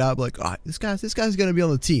just check it out. Like, this guy's gonna be on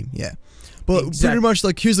the team. Yeah. But pretty much,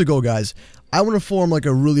 like, here's the goal, guys. I want to form like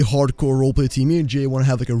a really hardcore roleplay team. Me and Jay want to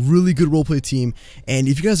have like a really good roleplay team, and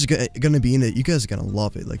if you guys are gonna be in it, you guys are gonna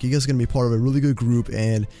love it. Like, you guys are gonna be part of a really good group,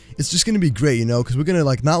 and it's just gonna be great, you know, because we're gonna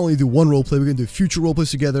like not only do one roleplay, we're gonna do future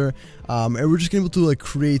roleplays together, and we're just gonna be able to like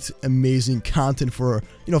create amazing content for,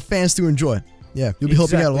 you know, fans to enjoy. Yeah, you'll be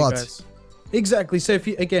helping out a lot. Guys. Exactly. So if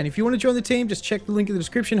you want to join the team, just check the link in the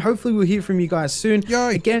description. Hopefully we'll hear from you guys soon.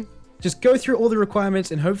 Yay. Again, just go through all the requirements,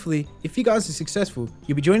 and hopefully, if you guys are successful,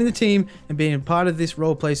 you'll be joining the team and being a part of this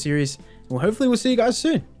roleplay series. Well, hopefully we'll see you guys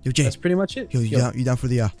soon. Yo, Jay. That's pretty much it. Yo, you down for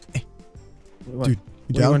the hey. Dude, you what do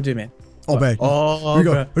you want to do, man? Oh, man. Oh, here we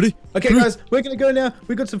go. Ready? Okay, guys, we're gonna go now.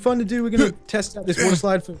 We got some fun to do. We're gonna test out this water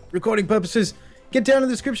slide for recording purposes. Get down in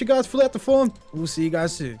the description, guys. Fill out the form. We'll see you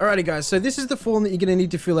guys soon. Alrighty, guys. So this is the form that you're going to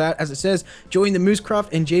need to fill out. As it says, join the MooseCraft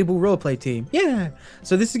and Jable roleplay team. Yeah.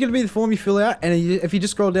 So this is going to be the form you fill out. And if you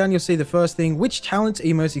just scroll down, you'll see the first thing. Which talents are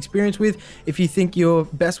you most experienced with? If you think you're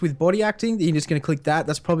best with body acting, then you're just going to click that.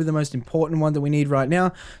 That's probably the most important one that we need right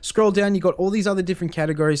now. Scroll down. You've got all these other different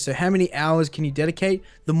categories. So how many hours can you dedicate?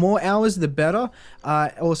 The more hours, the better.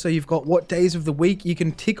 Also, you've got what days of the week. You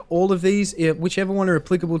can tick all of these, whichever one are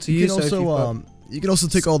applicable to you. You can also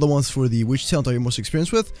take all the ones for the which talent are you most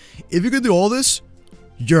experienced with. If you can do all this,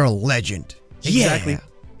 you're a legend. Exactly. Yeah.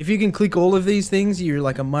 If you can click all of these things, you're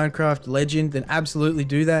like a Minecraft legend, then absolutely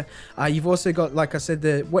do that. You've also got, like I said,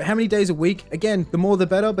 how many days a week. Again, the more the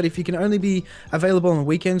better, but if you can only be available on the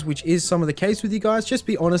weekends, which is some of the case with you guys, just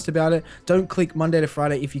be honest about it. Don't click Monday to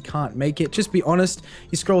Friday if you can't make it. Just be honest.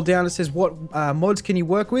 You scroll down, it says what mods can you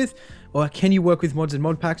work with? Or can you work with mods and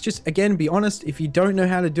mod packs? Just, again, be honest. If you don't know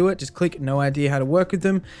how to do it, just click no idea how to work with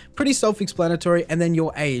them. Pretty self-explanatory. And then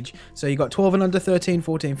your age. So you got 12 and under, 13,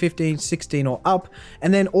 14, 15, 16 or up.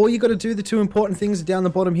 And then all you got to do, the two important things down the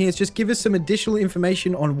bottom here, is just give us some additional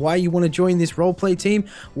information on why you want to join this roleplay team,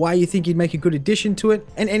 why you think you'd make a good addition to it,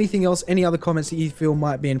 and anything else, any other comments that you feel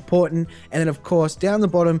might be important. And then, of course, down the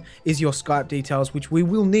bottom is your Skype details, which we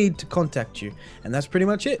will need to contact you. And that's pretty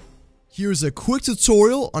much it. Here's a quick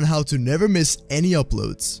tutorial on how to never miss any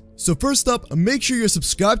uploads. So first up, make sure you're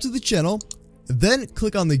subscribed to the channel, then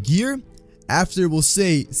click on the gear. After it will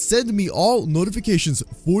say send me all notifications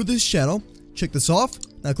for this channel. Check this off.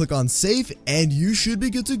 Now click on save and you should be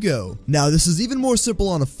good to go. Now this is even more simple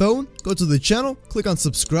on a phone. Go to the channel, click on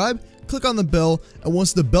subscribe, click on the bell, and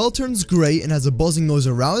once the bell turns gray and has a buzzing noise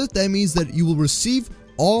around it, that means that you will receive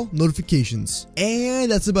all notifications.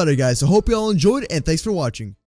 And that's about it, guys. So hope you all enjoyed and thanks for watching.